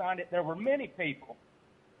she signed it. There were many people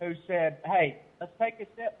who said, hey, let's take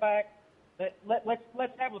a step back.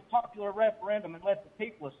 Let's have a popular referendum and let the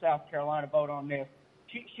people of South Carolina vote on this.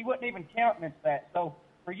 She wouldn't even countenance that. So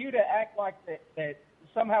for you to act like that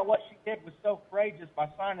somehow what she did was so courageous by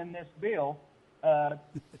signing this bill,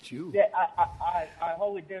 that's you. I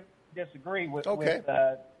wholly disagree with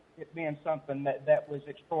it being something that was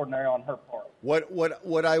extraordinary on her part.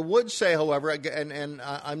 What I would say, however, and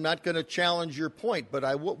I'm not going to challenge your point,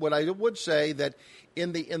 but what I would say that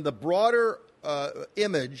in the broader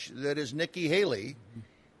image that is Nikki Haley,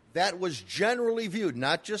 that was generally viewed,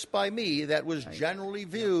 not just by me, that was generally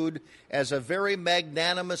viewed as a very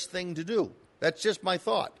magnanimous thing to do. That's just my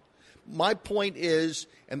thought. My point is,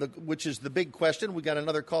 which is the big question, we got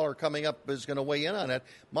another caller coming up who's going to weigh in on it.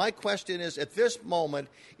 My question is, at this moment,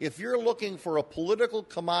 if you're looking for a political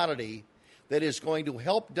commodity that is going to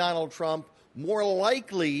help Donald Trump more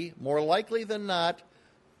likely than not,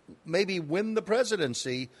 maybe win the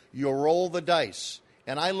presidency, you roll the dice.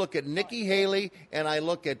 and I look at Nikki Haley and I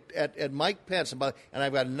look at Mike Pence, and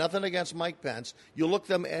I've got nothing against Mike Pence. You look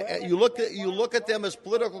at them as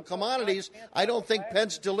political commodities. I don't think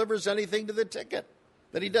Pence delivers anything to the ticket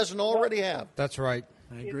that he doesn't already have. That's right.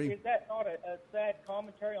 I agree. Is that not a sad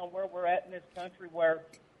commentary on where we're at in this country, where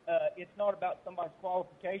it's not about somebody's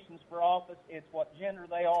qualifications for office, it's what gender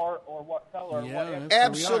they are or what color or whatever.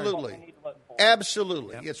 Absolutely.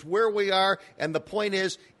 Absolutely. Yep. It's where we are, and the point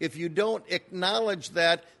is, if you don't acknowledge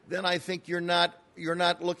that, then I think you're not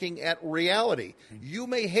looking at reality. You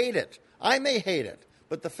may hate it. I may hate it.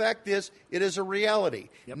 But the fact is, it is a reality.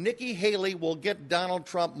 Yep. Nikki Haley will get Donald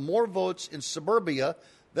Trump more votes in suburbia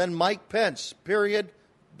than Mike Pence, period.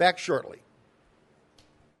 Back shortly.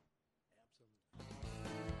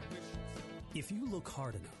 If you look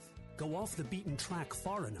hard enough, go off the beaten track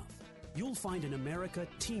far enough, you'll find an America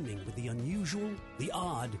teeming with the unusual, the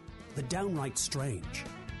odd, the downright strange.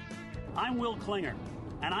 I'm Will Klinger,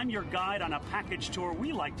 and I'm your guide on a package tour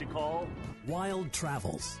we like to call Wild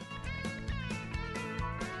Travels.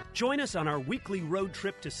 Join us on our weekly road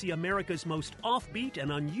trip to see America's most offbeat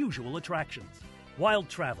and unusual attractions. Wild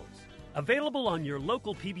Travels, available on your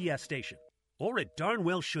local PBS station, or it darn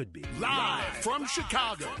well should be. Live from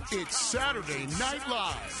Chicago, it's Saturday Night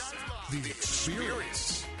Live. The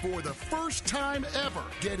Experience. For the first time ever,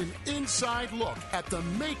 get an inside look at the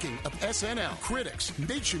making of SNL. Critics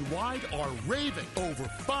nationwide are raving. Over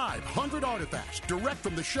 500 artifacts direct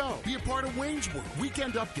from the show. Be a part of Wayne's World,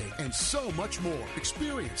 Weekend Update, and so much more.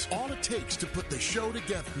 Experience all it takes to put the show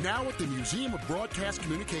together. Now at the Museum of Broadcast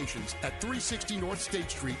Communications at 360 North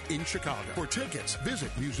State Street in Chicago. For tickets,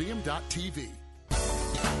 visit museum.tv.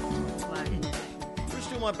 Bruce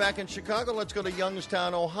Dumont back in Chicago. Let's go to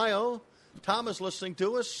Youngstown, Ohio. Tom is listening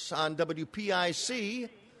to us on WPIC,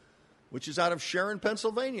 which is out of Sharon,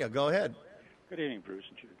 Pennsylvania. Go ahead. Good evening, Bruce,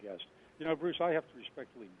 and to your guest. You know, Bruce, I have to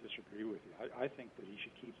respectfully disagree with you. I think that he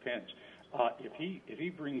should keep Pence. If he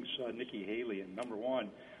brings Nikki Haley in, number one,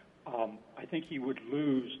 I think he would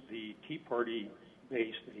lose the Tea Party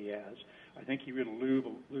base that he has. I think he would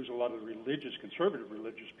lose a lot of the conservative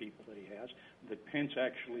religious people that he has, that Pence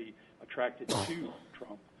actually attracted to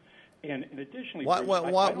Trump. And additionally, why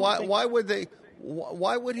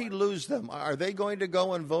would he lose them? Are they going to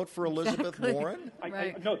go and vote for Elizabeth Warren?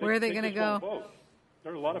 No, where are they going to go? Vote.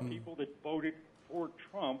 There are a lot of people that voted for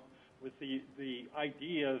Trump with the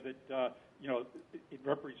idea that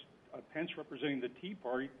Pence representing the Tea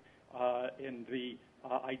Party and the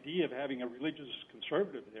idea of having a religious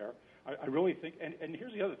conservative there. I really think, and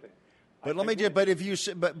here's the other thing. But if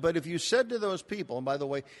you said to those people, and by the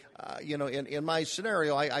way, in my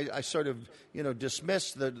scenario, I sort of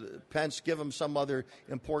dismiss the Pence, give him some other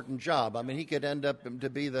important job. I mean, he could end up to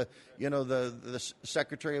be the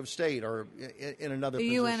Secretary of State or in another the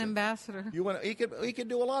position. UN ambassador. He could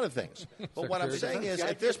do a lot of things. But what I'm saying is,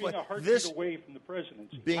 at this point, being a heartbeat away from the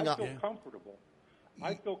presidency,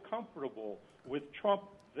 I feel comfortable with Trump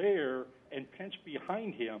there and Pence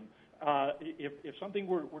behind him. If something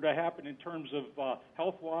were to happen in terms of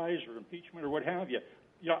health-wise or impeachment or what have you,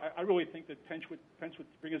 I really think that Pence would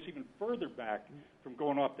bring us even further back from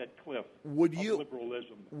going off that cliff of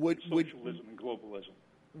liberalism, socialism, and globalism.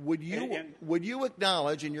 Would you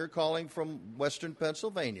acknowledge, and you're calling from Western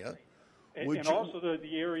Pennsylvania, also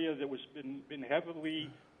the area that was been heavily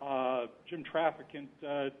Jim trafficking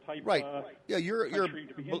type. Right.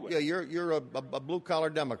 You're a blue collar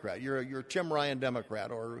Democrat. You're a Tim Ryan Democrat,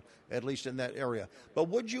 or at least in that area. But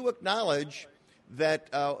would you acknowledge that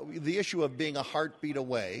the issue of being a heartbeat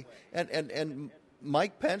away, and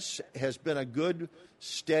Mike Pence has been a good,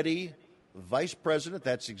 steady vice president.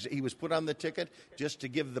 He was put on the ticket just to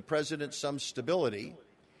give the president some stability.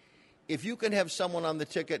 If you can have someone on the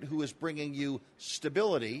ticket who is bringing you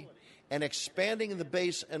stability and expanding the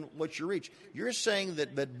base and what you reach, you're saying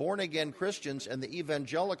that born-again Christians and the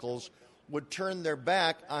evangelicals would turn their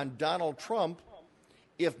back on Donald Trump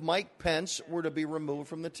if Mike Pence were to be removed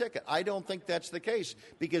from the ticket. I don't think that's the case,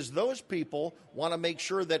 because those people want to make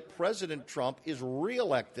sure that President Trump is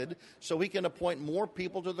reelected so he can appoint more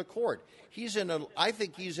people to the court. I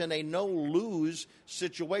think he's in a no-lose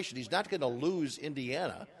situation. He's not going to lose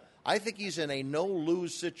Indiana. I think he's in a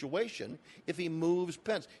no-lose situation if he moves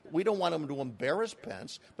Pence. We don't want him to embarrass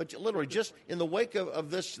Pence, but literally just in the wake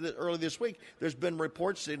of this early this week, there's been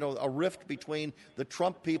reports, a rift between the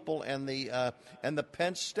Trump people and the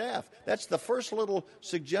Pence staff. That's the first little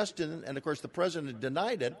suggestion, and of course the president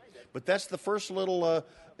denied it, but that's the first little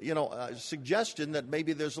suggestion that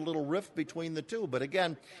maybe there's a little rift between the two. But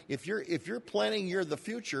again, if you're planning the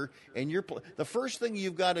future, and the first thing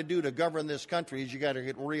you've got to do to govern this country is you got to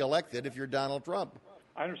get reelected if you're Donald Trump.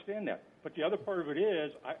 I understand that, but the other part of it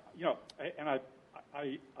is,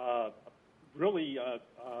 I really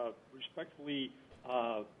respectfully,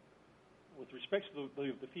 with respect to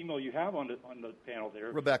the female you have on the panel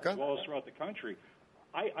there, Rebecca, as well as throughout the country,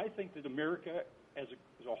 I think that America as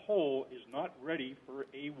a whole is not ready for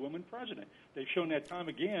a woman president. They've shown that time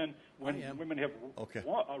again when women have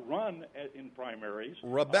run in primaries.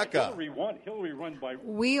 Rebecca. Hillary won by...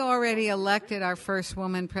 We already elected our first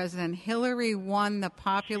woman president. Hillary won the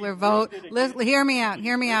popular vote. Hear me out. Let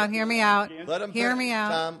him hear me finish.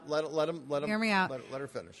 out. Tom, let him Hear me out. Let her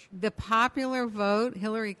finish. The popular vote,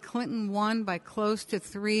 Hillary Clinton won by close to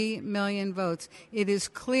 3 million votes. It is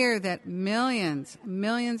clear that millions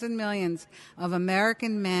and millions of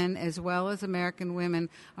American men as well as American women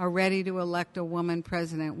are ready to elect a woman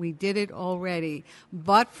president. We did it already.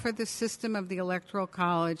 But for the system of the Electoral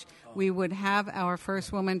College, we would have our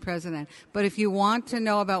first woman president. But if you want to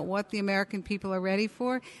know about what the American people are ready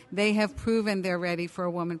for, they have proven they're ready for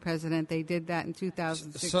a woman president. They did that in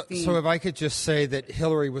 2016. So if I could just say that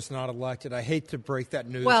Hillary was not elected, I hate to break that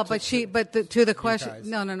news. Well, to the question,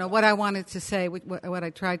 no. What I wanted to say, what I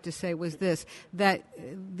tried to say was this: that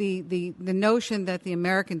the notion that the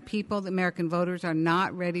American people, the American voters, are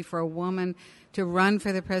not ready for a woman to run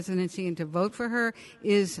for the presidency and to vote for her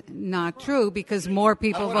is not true, because more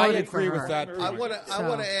people voted for her. I want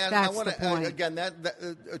to ask. Again,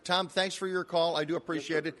 Tom, thanks for your call. I do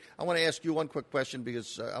appreciate it. I want to ask you one quick question,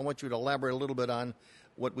 because I want you to elaborate a little bit on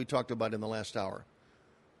what we talked about in the last hour.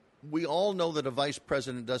 We all know that a vice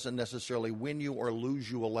president doesn't necessarily win you or lose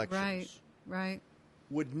you elections. Right.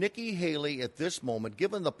 Would Nikki Haley at this moment,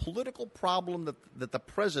 given the political problem that the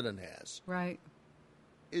president has,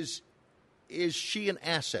 is she an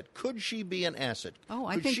asset? Could she be an asset?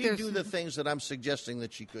 Could she do the things that I'm suggesting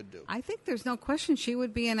that she could do? I think there's no question she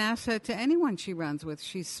would be an asset to anyone she runs with.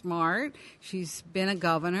 She's smart. She's been a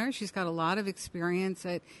governor. She's got a lot of experience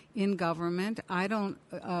in government. I don't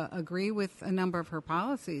agree with a number of her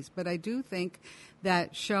policies, but I do think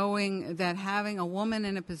that showing that having a woman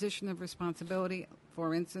in a position of responsibility,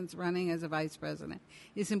 for instance, running as a vice president,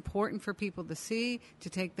 is important for people to see, to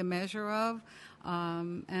take the measure of.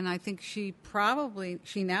 And I think she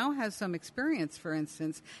now has some experience, for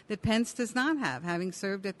instance, that Pence does not have, having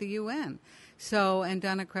served at the UN, and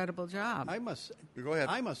done a credible job. Go ahead.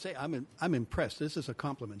 I must say, I'm impressed. This is a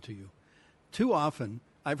compliment to you. Too often,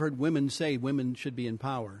 I've heard women say women should be in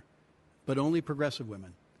power, but only progressive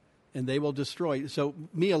women. And they will destroy. So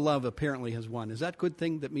Mia Love apparently has won. Is that a good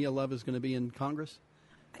thing that Mia Love is going to be in Congress?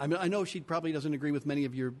 I mean, I know she probably doesn't agree with many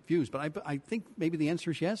of your views, but I think maybe the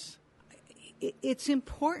answer is yes. It's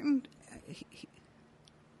important.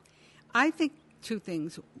 I think two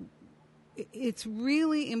things. It's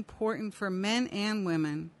really important for men and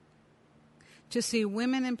women to see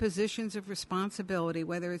women in positions of responsibility,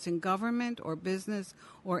 whether it's in government or business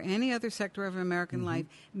or any other sector of American life,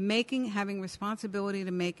 having responsibility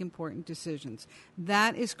to make important decisions.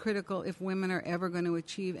 That is critical if women are ever going to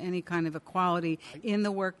achieve any kind of equality in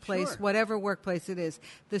the workplace, whatever workplace it is.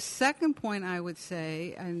 The second point I would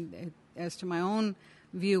say, and as to my own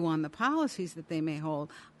view on the policies that they may hold,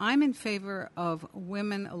 I'm in favor of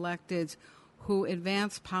women electeds who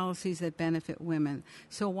advance policies that benefit women.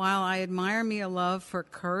 So while I admire Mia Love for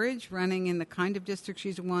courage, running in the kind of district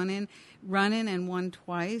she's run in and won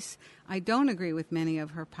twice, I don't agree with many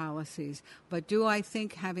of her policies. But do I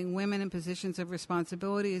think having women in positions of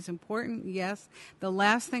responsibility is important? Yes. The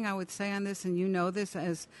last thing I would say on this, and you know this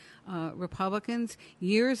as Republicans,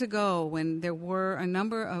 years ago when there were a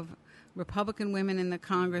number of Republican women in the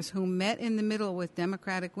Congress who met in the middle with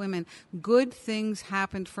Democratic women, good things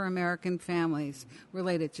happened for American families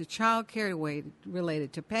related to child care,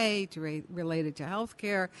 related to pay, related to health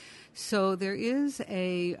care. So there is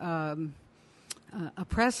a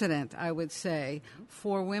precedent, I would say,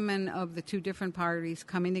 for women of the two different parties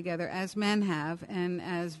coming together, as men have, and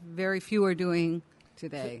as very few are doing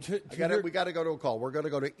today. We got to go to a call. We're going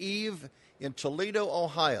to go to Eve in Toledo,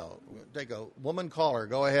 Ohio. Take a woman caller.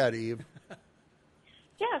 Go ahead, Eve.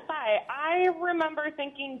 Yes, hi. I remember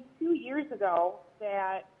thinking 2 years ago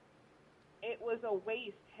that it was a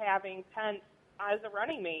waste having Pence as a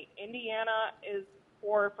running mate. Indiana is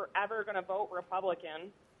forever going to vote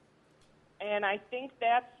Republican, and I think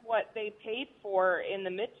that's what they paid for in the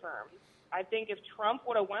midterms. I think if Trump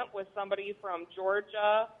would have went with somebody from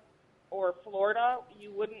Georgia or Florida,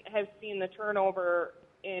 you wouldn't have seen the turnover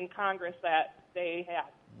in Congress that they had.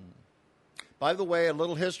 By the way, a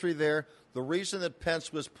little history there. The reason that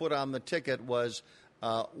Pence was put on the ticket was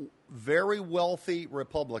very wealthy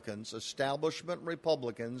Republicans, establishment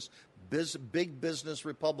Republicans, big business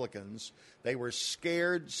Republicans, they were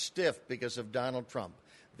scared stiff because of Donald Trump.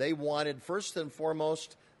 They wanted, first and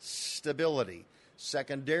foremost, stability.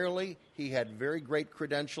 Secondarily, he had very great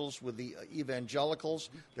credentials with the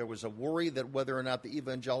evangelicals. There was a worry that whether or not the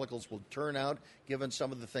evangelicals would turn out, given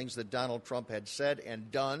some of the things that Donald Trump had said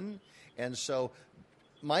and done. And so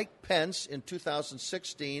Mike Pence, in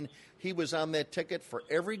 2016, he was on that ticket for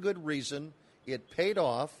every good reason. It paid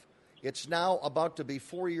off. It's now about to be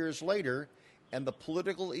 4 years later, and the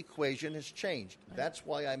political equation has changed. That's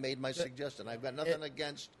why I made my suggestion. I've got nothing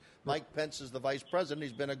against Mike Pence as the vice president.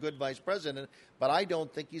 He's been a good vice president, but I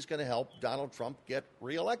don't think he's going to help Donald Trump get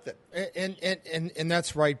reelected. And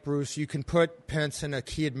that's right, Bruce. You can put Pence in a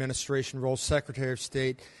key administration role, Secretary of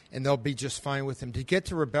State, and they'll be just fine with him. To get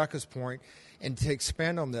to Rebecca's point and to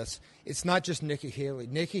expand on this, it's not just Nikki Haley.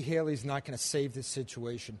 Nikki Haley's not going to save this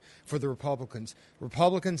situation for the Republicans.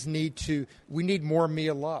 Republicans we need more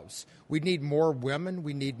Mia Loves. We need more women.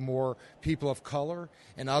 We need more people of color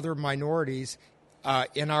and other minorities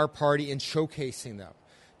in our party and showcasing them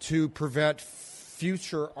to prevent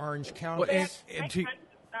future orange counties. Mike Pence is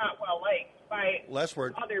not well liked by Last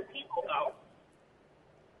word. other people, though.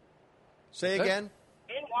 Say again?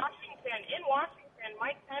 In Washington,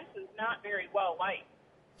 Mike Pence is not very well liked.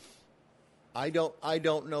 I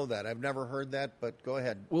don't know that. I've never heard that, but go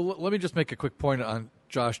ahead. Well, let me just make a quick point on,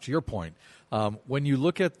 Josh, to your point. When you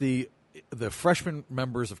look at the freshman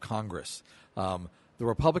members of Congress, the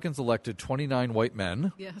Republicans elected 29 white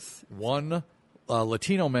men, Yes. 1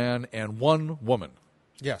 Latino man, and 1 woman.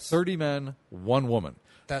 Yes. 30 men, 1 woman.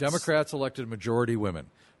 That's- Democrats elected majority women.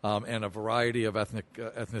 And a variety of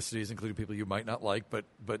ethnicities, including people you might not like, but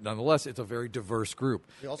nonetheless, it's a very diverse group.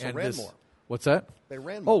 They also and ran more. What's that? They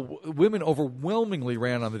ran more. Women overwhelmingly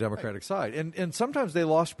ran on the Democratic side. And sometimes they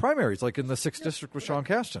lost primaries, like in the 6th District with Sean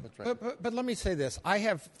Casten. But let me say this. I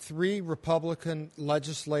have 3 Republican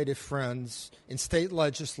legislative friends in state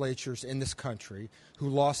legislatures in this country who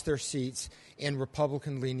lost their seats in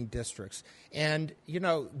Republican-leaning districts. And,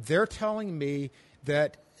 they're telling me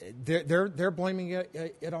that they're blaming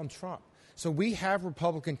it on Trump. So we have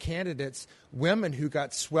Republican candidates, women who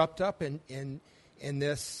got swept up in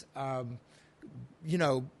this,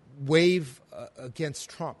 wave against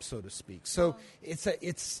Trump, so to speak. So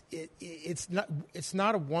it's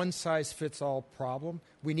not a one size fits all problem.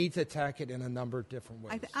 We need to attack it in a number of different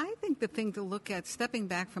ways. I think the thing to look at, stepping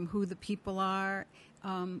back from who the people are,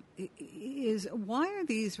 is why are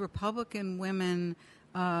these Republican women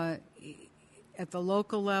at the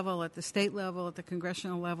local level, at the state level, at the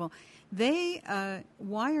congressional level,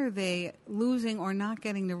 why are they losing or not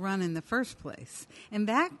getting to run in the first place? And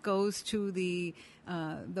that goes to the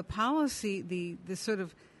policy, the sort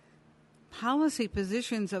of policy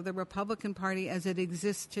positions of the Republican Party as it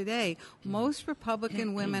exists today. Most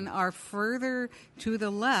Republican women are further to the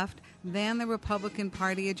left than the Republican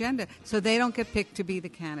Party agenda, so they don't get picked to be the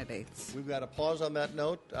candidates. We've got to pause on that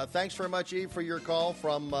note. Thanks very much, Eve, for your call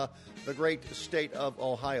from the great state of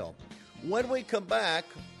Ohio. When we come back,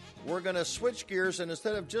 we're going to switch gears, and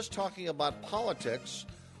instead of just talking about politics,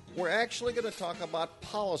 we're actually going to talk about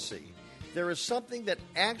policy. There is something that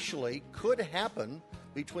actually could happen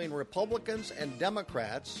between Republicans and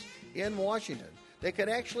Democrats in Washington. They could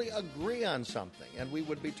actually agree on something, and we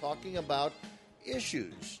would be talking about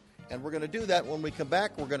issues. And we're going to do that when we come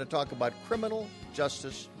back. We're going to talk about criminal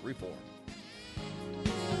justice reform.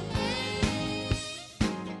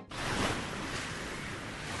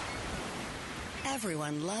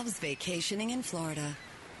 Everyone loves vacationing in Florida.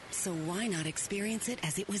 So why not experience it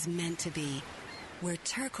as it was meant to be? Where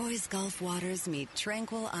turquoise Gulf waters meet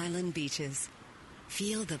tranquil island beaches.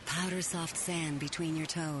 Feel the powder-soft sand between your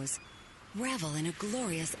toes. Revel in a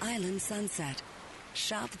glorious island sunset.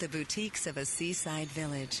 Shop the boutiques of a seaside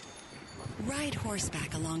village. Ride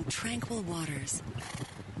horseback along tranquil waters.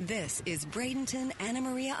 This is Bradenton Anna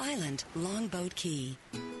Maria Island, Longboat Key.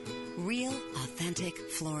 Real, authentic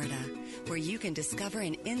Florida, where you can discover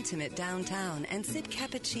an intimate downtown and sip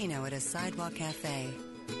cappuccino at a sidewalk cafe.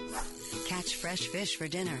 Catch fresh fish for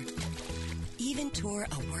dinner. Even tour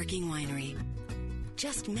a working winery.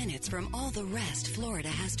 Just minutes from all the rest Florida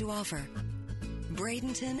has to offer.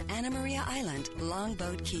 Bradenton Anna Maria Island,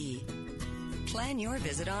 Longboat Key. Plan your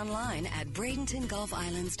visit online at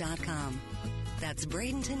BradentonGulfIslands.com. That's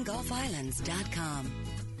BradentonGulfIslands.com.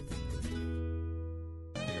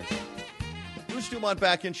 Bruce Dumont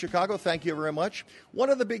back in Chicago. Thank you very much. One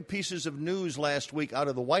of the big pieces of news last week out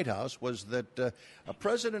of the White House was that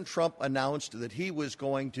President Trump announced that he was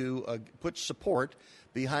going to put support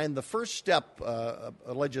behind the First Step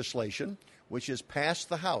legislation, which has passed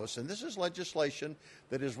the House. And this is legislation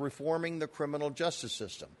that is reforming the criminal justice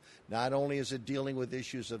system. Not only is it dealing with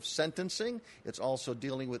issues of sentencing, it's also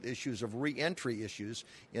dealing with issues of reentry issues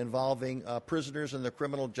involving prisoners in the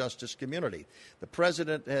criminal justice community. The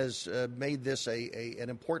president has made this an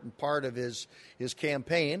important part of his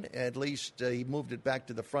campaign. At least he moved it back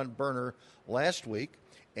to the front burner last week.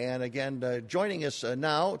 And again, joining us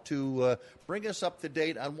now to bring us up to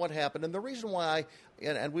date on what happened. And the reason why,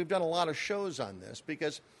 and we've done a lot of shows on this,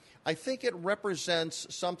 because I think it represents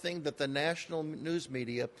something that the national news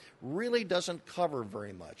media really doesn't cover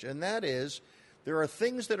very much. And that is, there are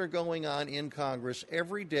things that are going on in Congress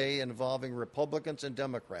every day involving Republicans and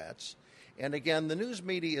Democrats. And again, the news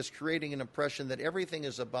media is creating an impression that everything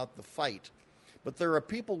is about the fight. But there are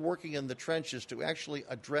people working in the trenches to actually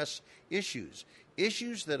address issues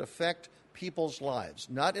that affect people's lives,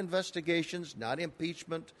 not investigations, not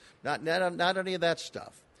impeachment, not any of that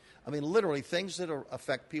stuff. I mean, literally things that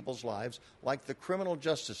affect people's lives, like the criminal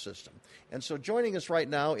justice system. And so joining us right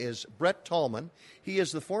now is Brett Tallman. He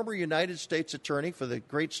is the former United States Attorney for the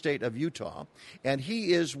great state of Utah, and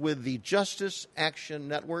he is with the Justice Action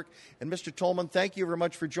Network. And Mr. Tallman, thank you very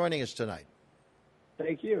much for joining us tonight.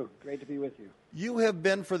 Thank you. Great to be with you. You have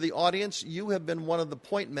been, for the audience, you have been one of the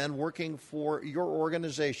point men working for your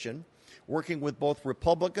organization, working with both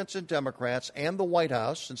Republicans and Democrats and the White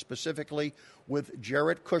House, and specifically with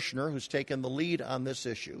Jared Kushner, who's taken the lead on this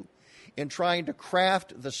issue, in trying to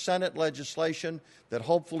craft the Senate legislation that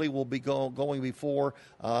hopefully will be going before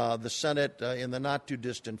the Senate in the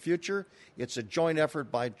not-too-distant future. It's a joint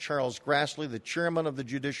effort by Charles Grassley, the chairman of the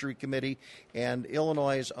Judiciary Committee, and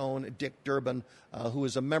Illinois' own Dick Durbin, who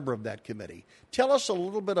is a member of that committee. Tell us a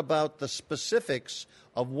little bit about the specifics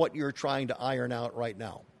of what you're trying to iron out right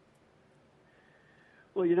now.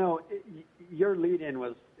 Well, you know, your lead-in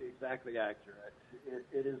was exactly accurate.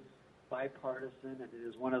 It is bipartisan, and it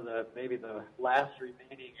is one of maybe the last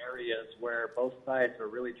remaining areas where both sides are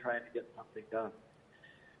really trying to get something done.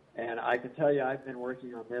 And I can tell you, I've been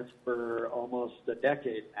working on this for almost a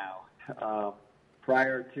decade now.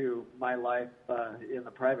 Prior to my life in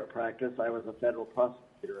the private practice, I was a federal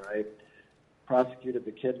prosecutor. I prosecuted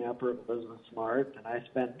the kidnapper of Elizabeth Smart, and I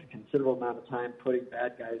spent a considerable amount of time putting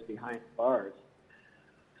bad guys behind bars.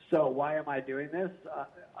 So why am I doing this?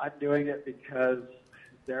 I'm doing it because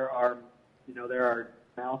there are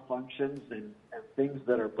malfunctions and things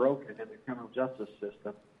that are broken in the criminal justice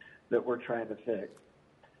system that we're trying to fix.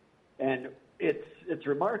 And it's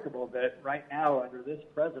remarkable that right now, under this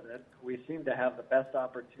president, we seem to have the best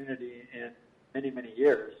opportunity in many, many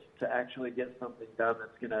years to actually get something done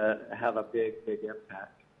that's going to have a big, big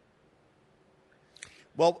impact.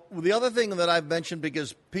 Well, the other thing that I've mentioned,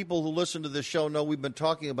 because people who listen to this show know we've been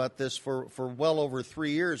talking about this for well over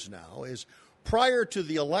 3 years now, is prior to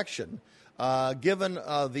the election, given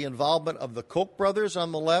the involvement of the Koch brothers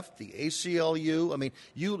on the left, the ACLU, I mean,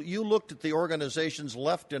 you looked at the organizations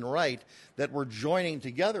left and right that were joining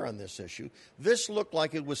together on this issue. This looked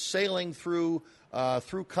like it was sailing through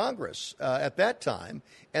Congress at that time,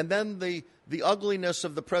 and then the ugliness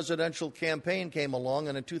of the presidential campaign came along,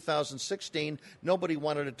 and in 2016, nobody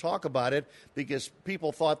wanted to talk about it because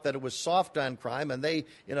people thought that it was soft on crime, and they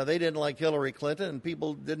didn't like Hillary Clinton, and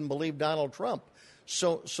people didn't believe Donald Trump.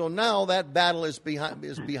 So now that battle is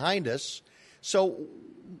behind us. So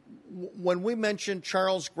when we mentioned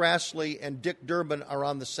Charles Grassley and Dick Durbin are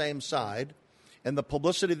on the same side, and the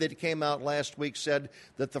publicity that came out last week said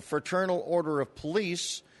that the Fraternal Order of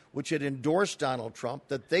Police, which had endorsed Donald Trump,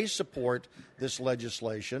 that they support this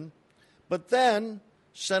legislation. But then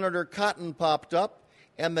Senator Cotton popped up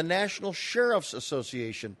and the National Sheriff's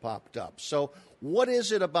Association popped up. So what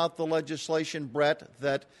is it about the legislation, Brett,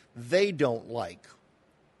 that they don't like?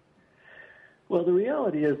 Well, the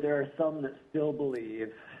reality is there are some that still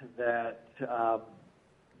believe that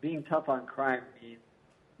being tough on crime means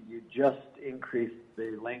you just increase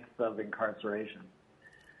the length of incarceration.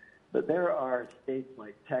 But there are states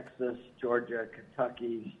like Texas, Georgia,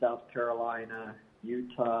 Kentucky, South Carolina,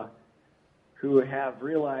 Utah, who have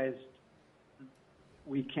realized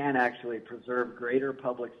we can actually preserve greater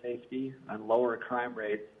public safety and lower crime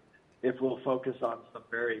rates if we'll focus on some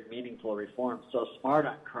very meaningful reforms. So smart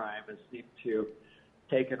on crime has seemed to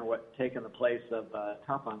taken the place of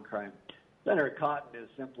tough on crime. Senator Cotton is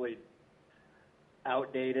simply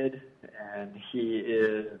outdated, and he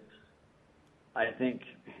is, I think,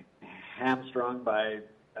 hamstrung by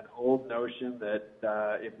an old notion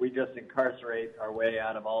that if we just incarcerate our way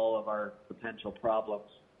out of all of our potential problems,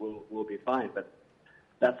 we'll be fine. But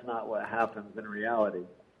that's not what happens in reality.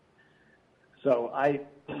 So I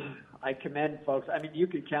commend folks. I mean, you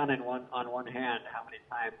could count on one hand how many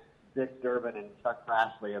times Dick Durbin and Chuck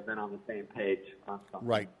Grassley have been on the same page on something.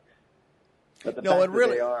 Right. But the No, fact it really-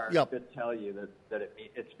 that they are yep. should tell you that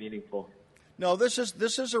it's meaningful. No, this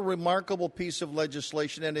is a remarkable piece of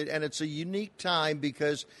legislation, and it's a unique time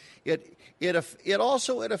because it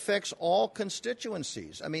affects all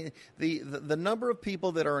constituencies. I mean, the number of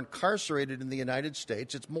people that are incarcerated in the United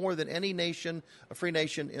States, it's more than any nation, a free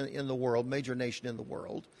nation in the world, major nation in the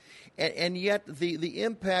world, and yet the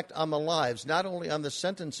impact on the lives, not only on the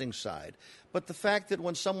sentencing side, but the fact that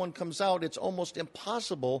when someone comes out, it's almost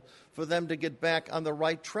impossible for them to get back on the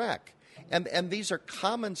right track. And these are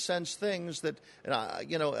common sense things that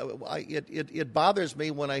it bothers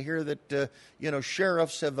me when I hear that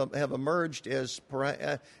sheriffs have emerged as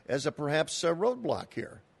perhaps a roadblock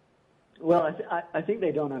here. Well, I think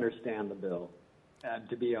they don't understand the bill. And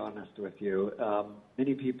to be honest with you,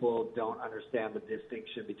 many people don't understand the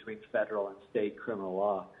distinction between federal and state criminal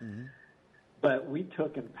law. Mm-hmm. But we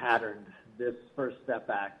took and patterned this First Step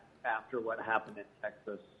Act after what happened in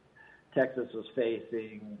Texas. Texas was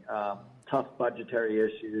facing tough budgetary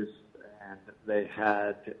issues, and they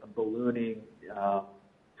had ballooning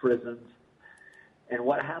prisons. And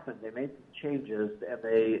what happened? They made some changes, and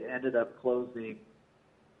they ended up closing,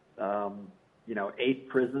 8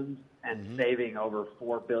 prisons and saving over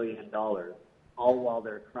 $4 billion, all while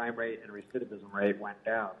their crime rate and recidivism rate went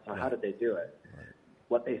down. So how did they do it? Right.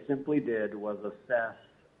 What they simply did was assess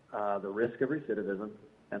the risk of recidivism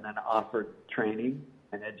and then offered training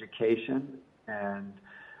and education and,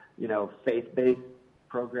 faith-based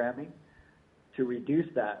programming to reduce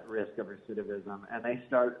that risk of recidivism. And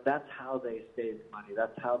that's how they saved money.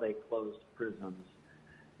 That's how they closed prisons,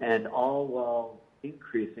 and all while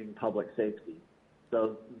increasing public safety.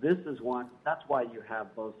 So that's why you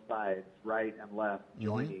have both sides, right and left,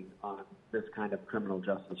 joining on this kind of criminal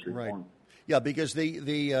justice reform. Right. Yeah, because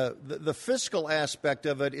the fiscal aspect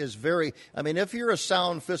of it is very. I mean, if you're a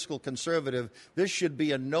sound fiscal conservative, this should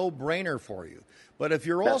be a no-brainer for you. But if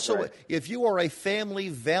you're if you are a family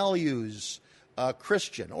values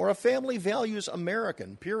Christian or a family values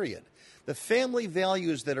American, period, the family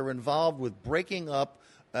values that are involved with breaking up,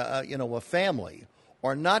 a family,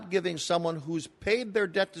 or not giving someone who's paid their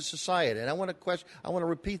debt to society. And I want to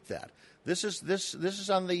repeat that. This is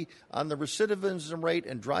on the recidivism rate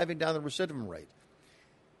and driving down the recidivism rate.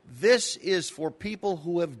 This is for people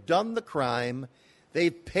who have done the crime,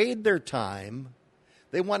 they've paid their time,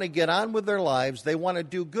 they want to get on with their lives, they want to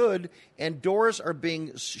do good, and doors are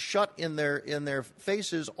being shut in their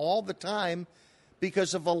faces all the time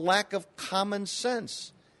because of a lack of common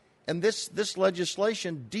sense. And this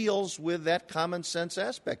legislation deals with that common sense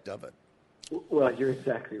aspect of it. Well, you're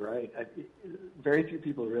exactly right. Very few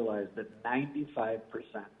people realize that 95%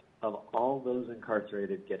 of all those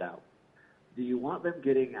incarcerated get out. Do you want them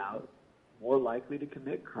getting out more likely to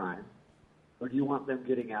commit crime, or do you want them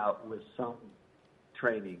getting out with some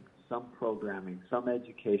training, some programming, some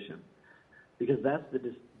education? Because that's the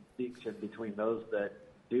distinction between those that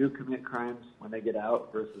do commit crimes when they get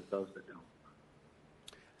out versus those that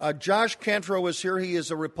don't. Josh Cantro is here. He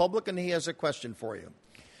is a Republican. He has a question for you.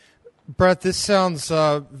 Brett, this sounds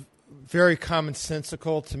very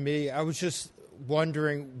commonsensical to me. I was just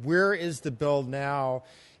wondering, where is the bill now,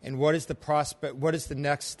 and what is the prospect? What is the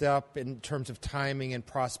next step in terms of timing and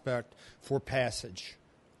prospect for passage?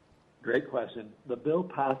 Great question. The bill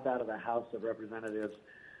passed out of the House of Representatives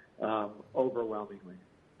overwhelmingly.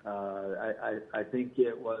 I think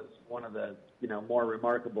it was one of the more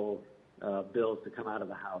remarkable bills to come out of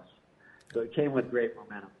the House. So it came with great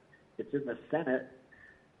momentum. It's in the Senate.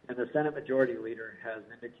 And the Senate Majority Leader has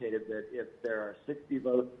indicated that if there are 60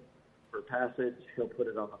 votes for passage, he'll put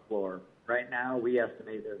it on the floor. Right now, we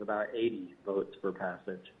estimate there's about 80 votes for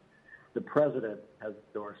passage. The President has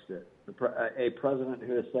endorsed it, a President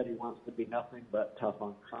who has said he wants to be nothing but tough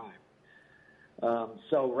on crime.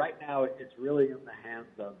 So right now, it's really in the hands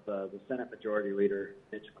of the Senate Majority Leader,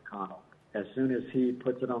 Mitch McConnell. As soon as he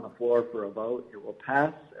puts it on the floor for a vote, it will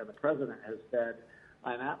pass, and the President has said,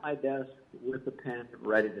 I'm at my desk with the pen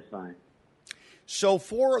ready to sign. So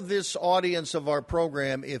for this audience of our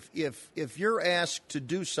program, if you're asked to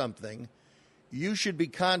do something, you should be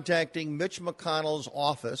contacting Mitch McConnell's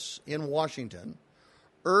office in Washington,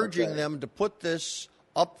 urging them to put this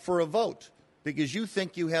up for a vote because you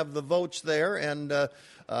think you have the votes there. And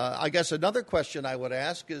I guess another question I would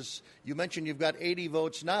ask is, you mentioned you've got 80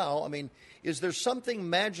 votes now. I mean, is there something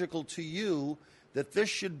magical to you that this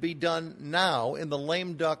should be done now in the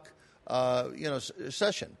lame duck,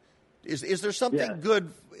 session? Is there something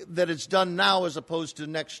good that it's done now as opposed to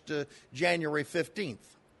next January 15th?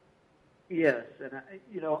 Yes, and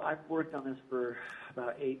I've worked on this for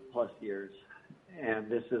about 8+ years, and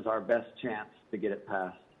this is our best chance to get it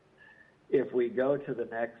passed. If we go to the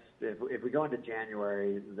next, if we go into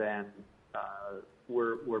January, then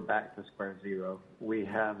we're back to square zero. We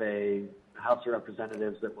have a House of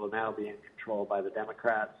Representatives that will now be in control by the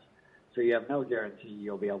Democrats, so you have no guarantee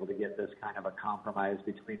you'll be able to get this kind of a compromise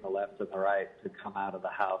between the left and the right to come out of the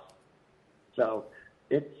House. So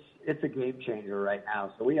it's a game changer right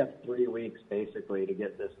now. So we have 3 weeks basically to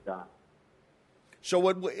get this done. So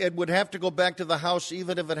it would have to go back to the House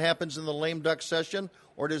even if it happens in the lame duck session,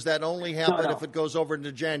 or does that only happen if it goes over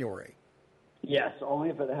into January? Yes, only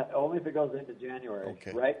if it goes into January.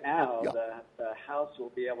 Okay. Right now, the House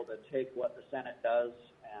will be able to take what the Senate does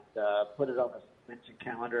and put it on the suspension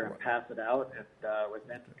calendar and pass it out. And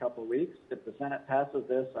within a couple of weeks, if the Senate passes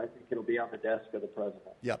this, I think it'll be on the desk of the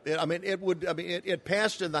president. Yeah, it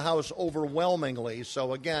passed in the House overwhelmingly.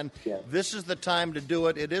 So again, This is the time to do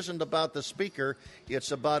it. It isn't about the Speaker;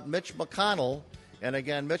 it's about Mitch McConnell. And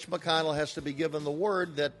again, Mitch McConnell has to be given the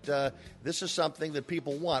word that this is something that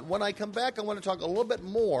people want. When I come back, I want to talk a little bit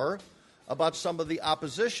more about some of the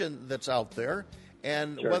opposition that's out there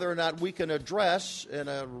and whether or not we can address in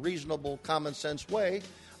a reasonable, common sense way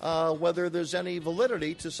whether there's any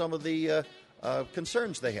validity to some of the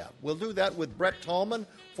concerns they have. We'll do that with Brett Tolman,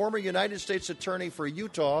 former United States Attorney for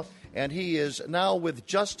Utah, and he is now with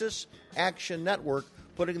Justice Action Network,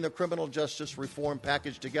 putting the criminal justice reform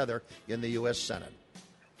package together in the U.S. Senate.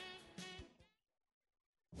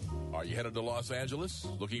 Are you headed to Los Angeles?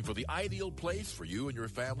 Looking for the ideal place for you and your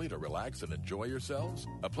family to relax and enjoy yourselves?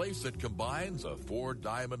 A place that combines a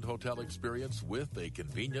 4-diamond hotel experience with a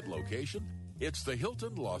convenient location? It's the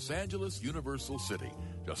Hilton Los Angeles Universal City,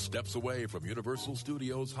 just steps away from Universal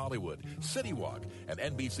Studios Hollywood, City Walk, and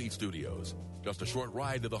NBC Studios. Just a short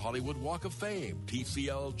ride to the Hollywood Walk of Fame,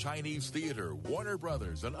 TCL Chinese Theater, Warner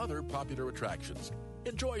Brothers, and other popular attractions.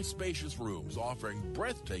 Enjoy spacious rooms offering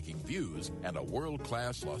breathtaking views and a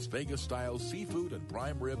world-class Las Vegas-style seafood and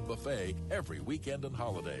prime rib buffet every weekend and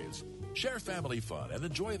holidays. Share family fun and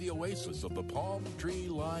enjoy the oasis of the palm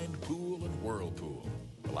tree-lined pool and whirlpool.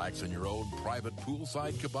 Relax in your own private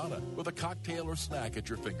poolside cabana with a cocktail or snack at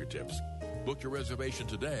your fingertips. Book your reservation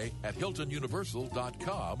today at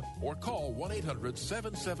HiltonUniversal.com or call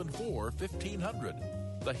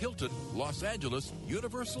 1-800-774-1500. The Hilton Los Angeles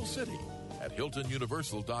Universal City at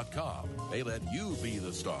HiltonUniversal.com. They let you be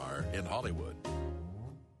the star in Hollywood.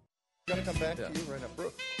 Going to come back to you right now.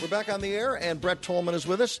 We're back on the air, and Brett Tolman is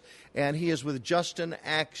with us, and he is with Justice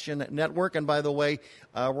Action Network. And by the way,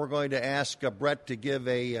 we're going to ask Brett to give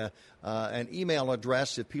an email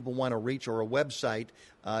address if people want to reach, or a website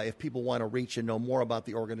if people want to reach and know more about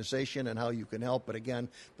the organization and how you can help. But again,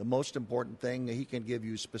 the most important thing, he can give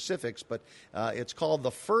you specifics, but it's called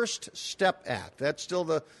the First Step Act. That's still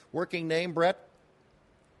the working name, Brett?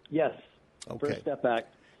 Yes. Okay. First Step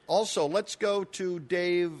Act. Also, let's go to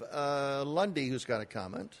Dave Lundy, who's got a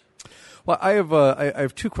comment. Well, I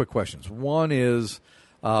have two quick questions. One is,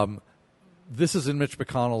 this is in Mitch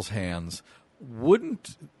McConnell's hands.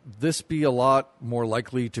 Wouldn't this be a lot more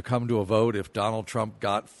likely to come to a vote if Donald Trump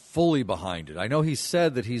got fully behind it? I know he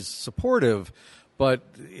said that he's supportive, but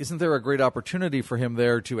isn't there a great opportunity for him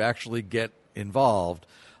there to actually get involved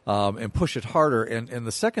and push it harder? And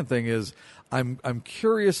the second thing is, I'm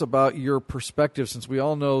curious about your perspective, since we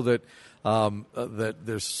all know that that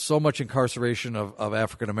there's so much incarceration of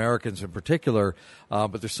African Americans in particular,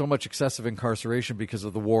 but there's so much excessive incarceration because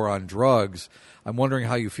of the war on drugs. I'm wondering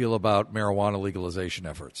how you feel about marijuana legalization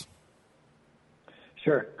efforts.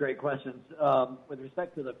 Sure, great questions. With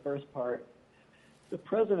respect to the first part, the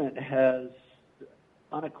president has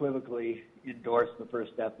unequivocally endorsed the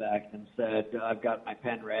First Step Act and said, I've got my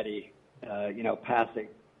pen ready, passing.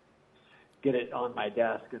 Get it on my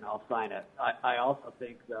desk and I'll sign it. I also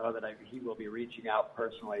think, though, that he will be reaching out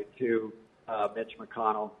personally to Mitch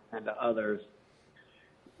McConnell and to others.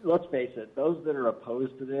 Let's face it, those that are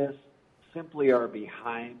opposed to this simply are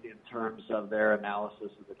behind in terms of their analysis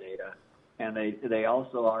of the data. And they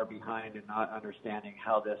also are behind in not understanding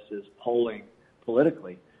how this is polling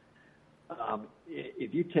politically.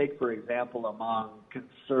 If you take, for example, among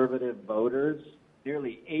conservative voters,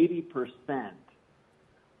 nearly 80%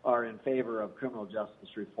 are in favor of criminal justice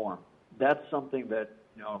reform. That's something that,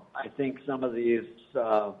 I think some of these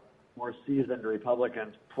more seasoned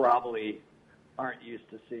Republicans probably aren't used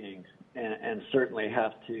to seeing, and certainly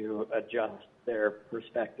have to adjust their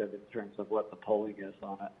perspective in terms of what the polling is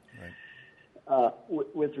on it. Right.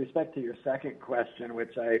 With respect to your second question,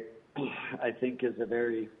 which I think is a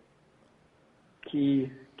very key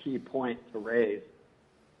point to raise.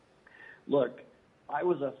 Look, I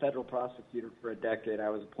was a federal prosecutor for a decade. I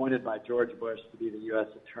was appointed by George Bush to be the U.S.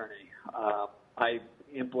 attorney. I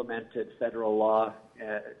implemented federal law,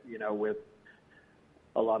 with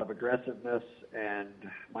a lot of aggressiveness, and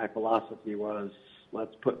my philosophy was,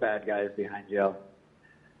 let's put bad guys behind jail.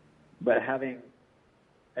 But having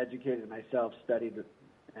educated myself, studied,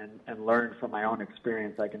 and learned from my own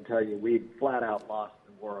experience, I can tell you we flat out lost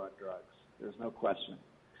the war on drugs. There's no question.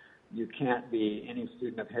 You can't be any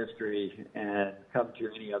student of history and come to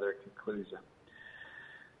any other conclusion.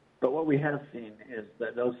 But what we have seen is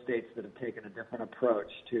that those states that have taken a different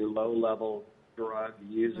approach to low-level drug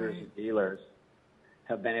users and dealers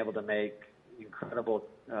have been able to make incredible,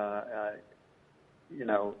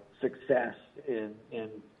 success in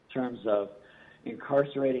terms of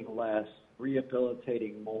incarcerating less,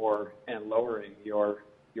 rehabilitating more, and lowering your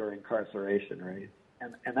incarceration rate.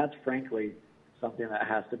 And that's frankly something that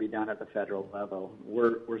has to be done at the federal level.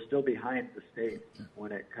 We're still behind the states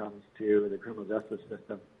when it comes to the criminal justice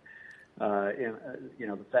system.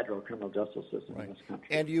 The federal criminal justice system in this country.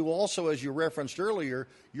 And you also, as you referenced earlier,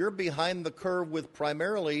 you're behind the curve with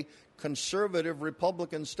primarily conservative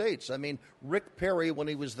Republican states. I mean, Rick Perry, when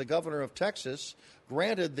he was the governor of Texas,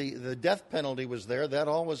 granted the death penalty was there. That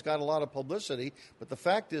always got a lot of publicity. But the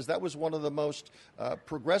fact is that was one of the most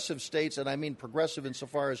progressive states, and I mean progressive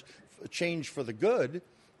insofar as change for the good,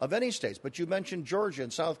 of any states. But you mentioned Georgia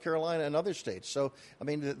and South Carolina and other states. So, I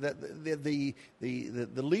mean, the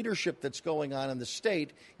leadership that's going on in the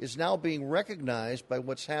state is now being recognized by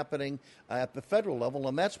what's happening at the federal level,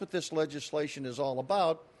 and that's what this legislation is all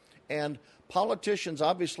about. And politicians,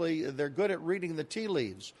 obviously, they're good at reading the tea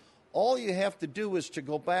leaves. All you have to do is to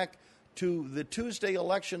go back to the Tuesday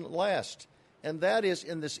election last, and that is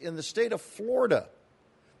in the state of Florida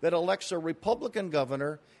that elects a Republican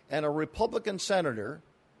governor and a Republican senator.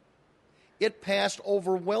 It passed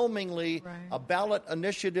overwhelmingly a ballot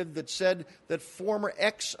initiative that said that former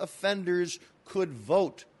ex-offenders could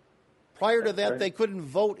vote. Prior to that, they couldn't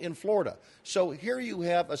vote in Florida. So here you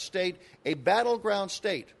have a state, a battleground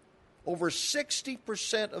state. Over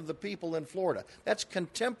 60% of the people in Florida. That's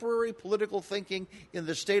contemporary political thinking in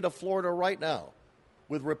the state of Florida right now,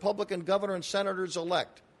 with Republican governor and senators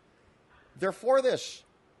elect. They're for this.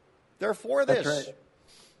 They're for this. That's right.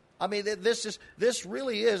 I mean, this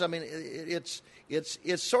really is. I mean, it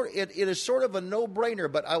is sort of a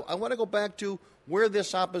no-brainer. But I want to go back to where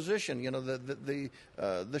this opposition,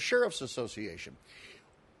 the Sheriff's Association,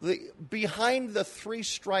 behind the three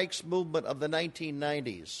strikes movement of the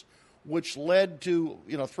 1990s, which led to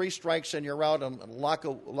 3 strikes and you're out and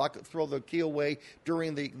throw the key away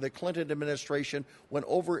during the Clinton administration when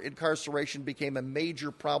over-incarceration became a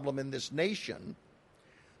major problem in this nation.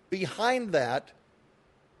 Behind that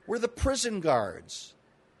were the prison guards,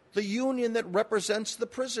 the union that represents the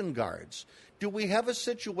prison guards. Do we have a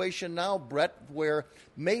situation now, Brett, where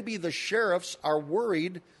maybe the sheriffs are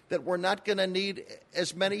worried that we're not going to need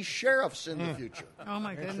as many sheriffs in the future? Oh,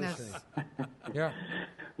 my goodness. Yeah.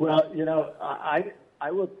 Well,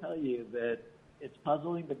 I will tell you that it's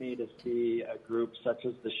puzzling to me to see a group such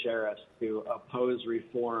as the sheriffs who oppose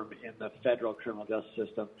reform in the federal criminal justice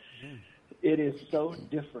system. It is so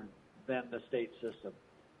different than the state system.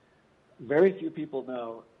 Very few people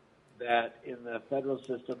know that in the federal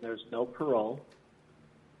system there's no parole.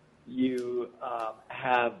 You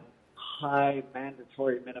have high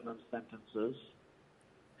mandatory minimum sentences.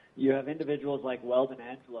 You have individuals like Weldon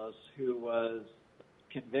Angelos, who was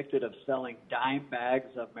convicted of selling dime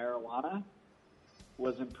bags of marijuana,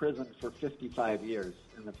 was imprisoned for 55 years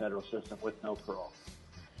in the federal system with no parole.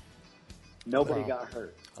 Nobody got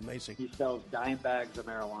hurt. Amazing. He sells dime bags of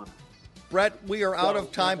marijuana. Brett, we are out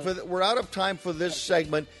of time we're out of time for this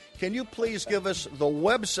segment. Can you please give us the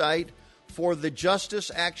website for the Justice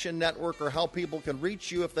Action Network, or how people can reach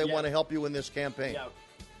you if they want to help you in this campaign? Yeah,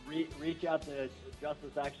 reach out to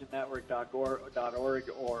justiceactionnetwork.org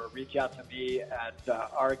or reach out to me at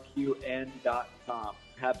rqn.com.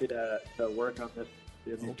 Happy to work on this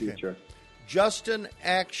in the future.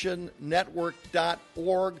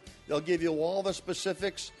 JusticeActionNetwork.org. They'll give you all the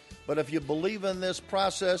specifics, but if you believe in this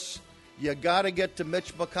process, you got to get to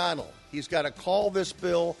Mitch McConnell. He's got to call this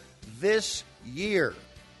bill this year.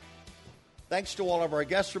 Thanks to all of our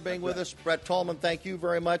guests for being with us. Brett Tallman, thank you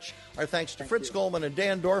very much. Our thanks to Fritz Goldman and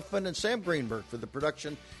Dan Dorfman and Sam Greenberg for the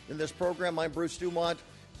production in this program. I'm Bruce Dumont.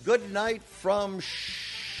 Good night from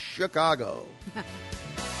Chicago.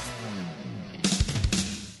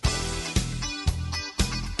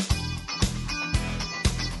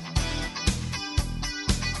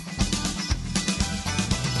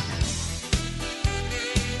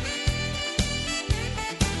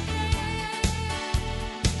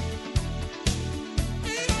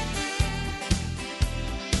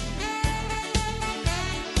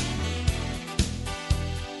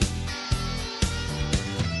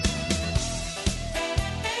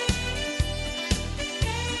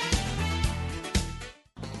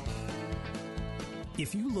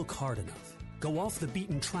 If you look hard enough, go off the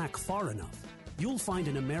beaten track far enough, you'll find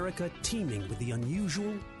an America teeming with the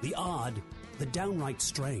unusual, the odd, the downright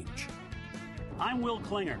strange. I'm Will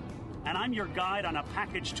Klinger, and I'm your guide on a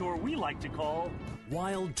package tour we like to call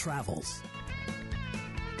Wild Travels.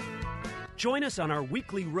 Join us on our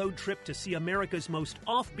weekly road trip to see America's most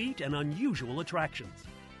offbeat and unusual attractions.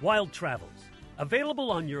 Wild Travels, available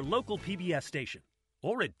on your local PBS station.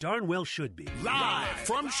 Or it darn well should be. Live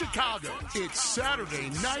from Chicago, it's Saturday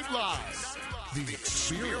Night Live. The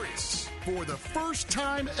Experience. For the first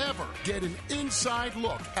time ever, get an inside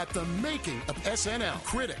look at the making of SNL.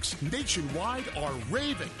 Critics nationwide are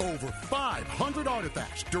raving. Over 500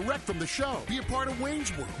 artifacts direct from the show. Be a part of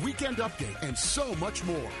Wayne's World, Weekend Update, and so much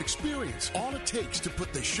more. Experience all it takes to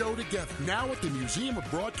put the show together. Now at the Museum of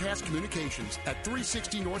Broadcast Communications at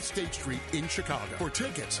 360 North State Street in Chicago. For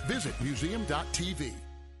tickets, visit museum.tv.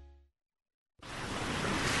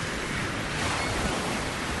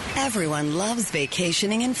 Everyone loves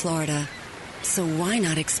vacationing in Florida. So why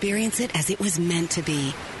not experience it as it was meant to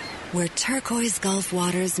be? Where turquoise Gulf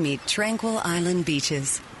waters meet tranquil island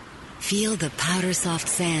beaches. Feel the powder-soft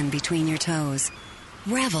sand between your toes.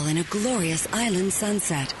 Revel in a glorious island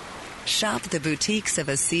sunset. Shop the boutiques of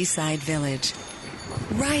a seaside village.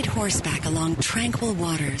 Ride horseback along tranquil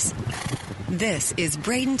waters. This is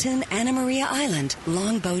Bradenton Anna Maria Island,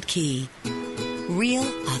 Longboat Key. Real,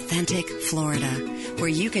 authentic Florida, where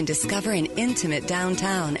you can discover an intimate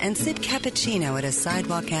downtown and sip cappuccino at a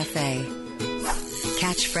sidewalk cafe.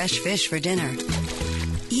 Catch fresh fish for dinner.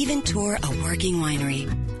 Even tour a working winery.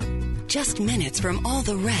 Just minutes from all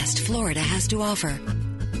the rest Florida has to offer.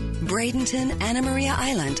 Bradenton Anna Maria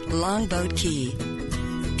Island, Longboat Key.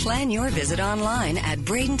 Plan your visit online at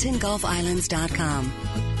BradentonGulfIslands.com.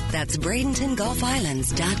 That's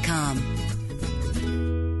BradentonGulfIslands.com.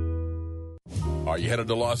 Are you headed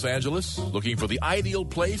to Los Angeles? Looking for the ideal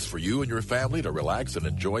place for you and your family to relax and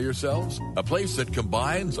enjoy yourselves? A place that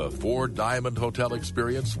combines a four-diamond hotel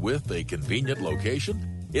experience with a convenient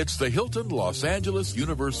location? It's the Hilton Los Angeles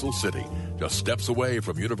Universal City, just steps away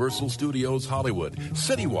from Universal Studios Hollywood,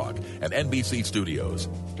 City Walk, and NBC Studios.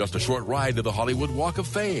 Just a short ride to the Hollywood Walk of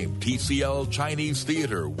Fame, TCL Chinese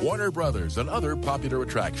Theater, Warner Brothers, and other popular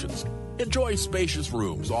attractions. Enjoy spacious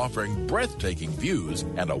rooms offering breathtaking views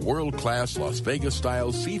and a world-class Las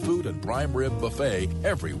Vegas-style seafood and prime rib buffet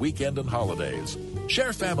every weekend and holidays.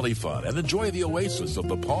 Share family fun and enjoy the oasis of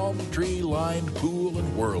the palm tree-lined pool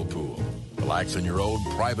and whirlpool. Relax in your own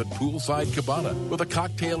private poolside cabana with a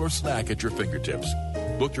cocktail or snack at your fingertips.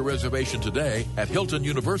 Book your reservation today at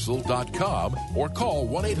HiltonUniversal.com or call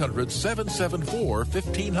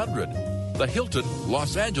 1-800-774-1500. The Hilton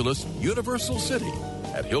Los Angeles Universal City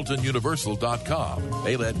at HiltonUniversal.com.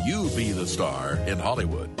 They let you be the star in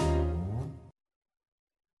Hollywood.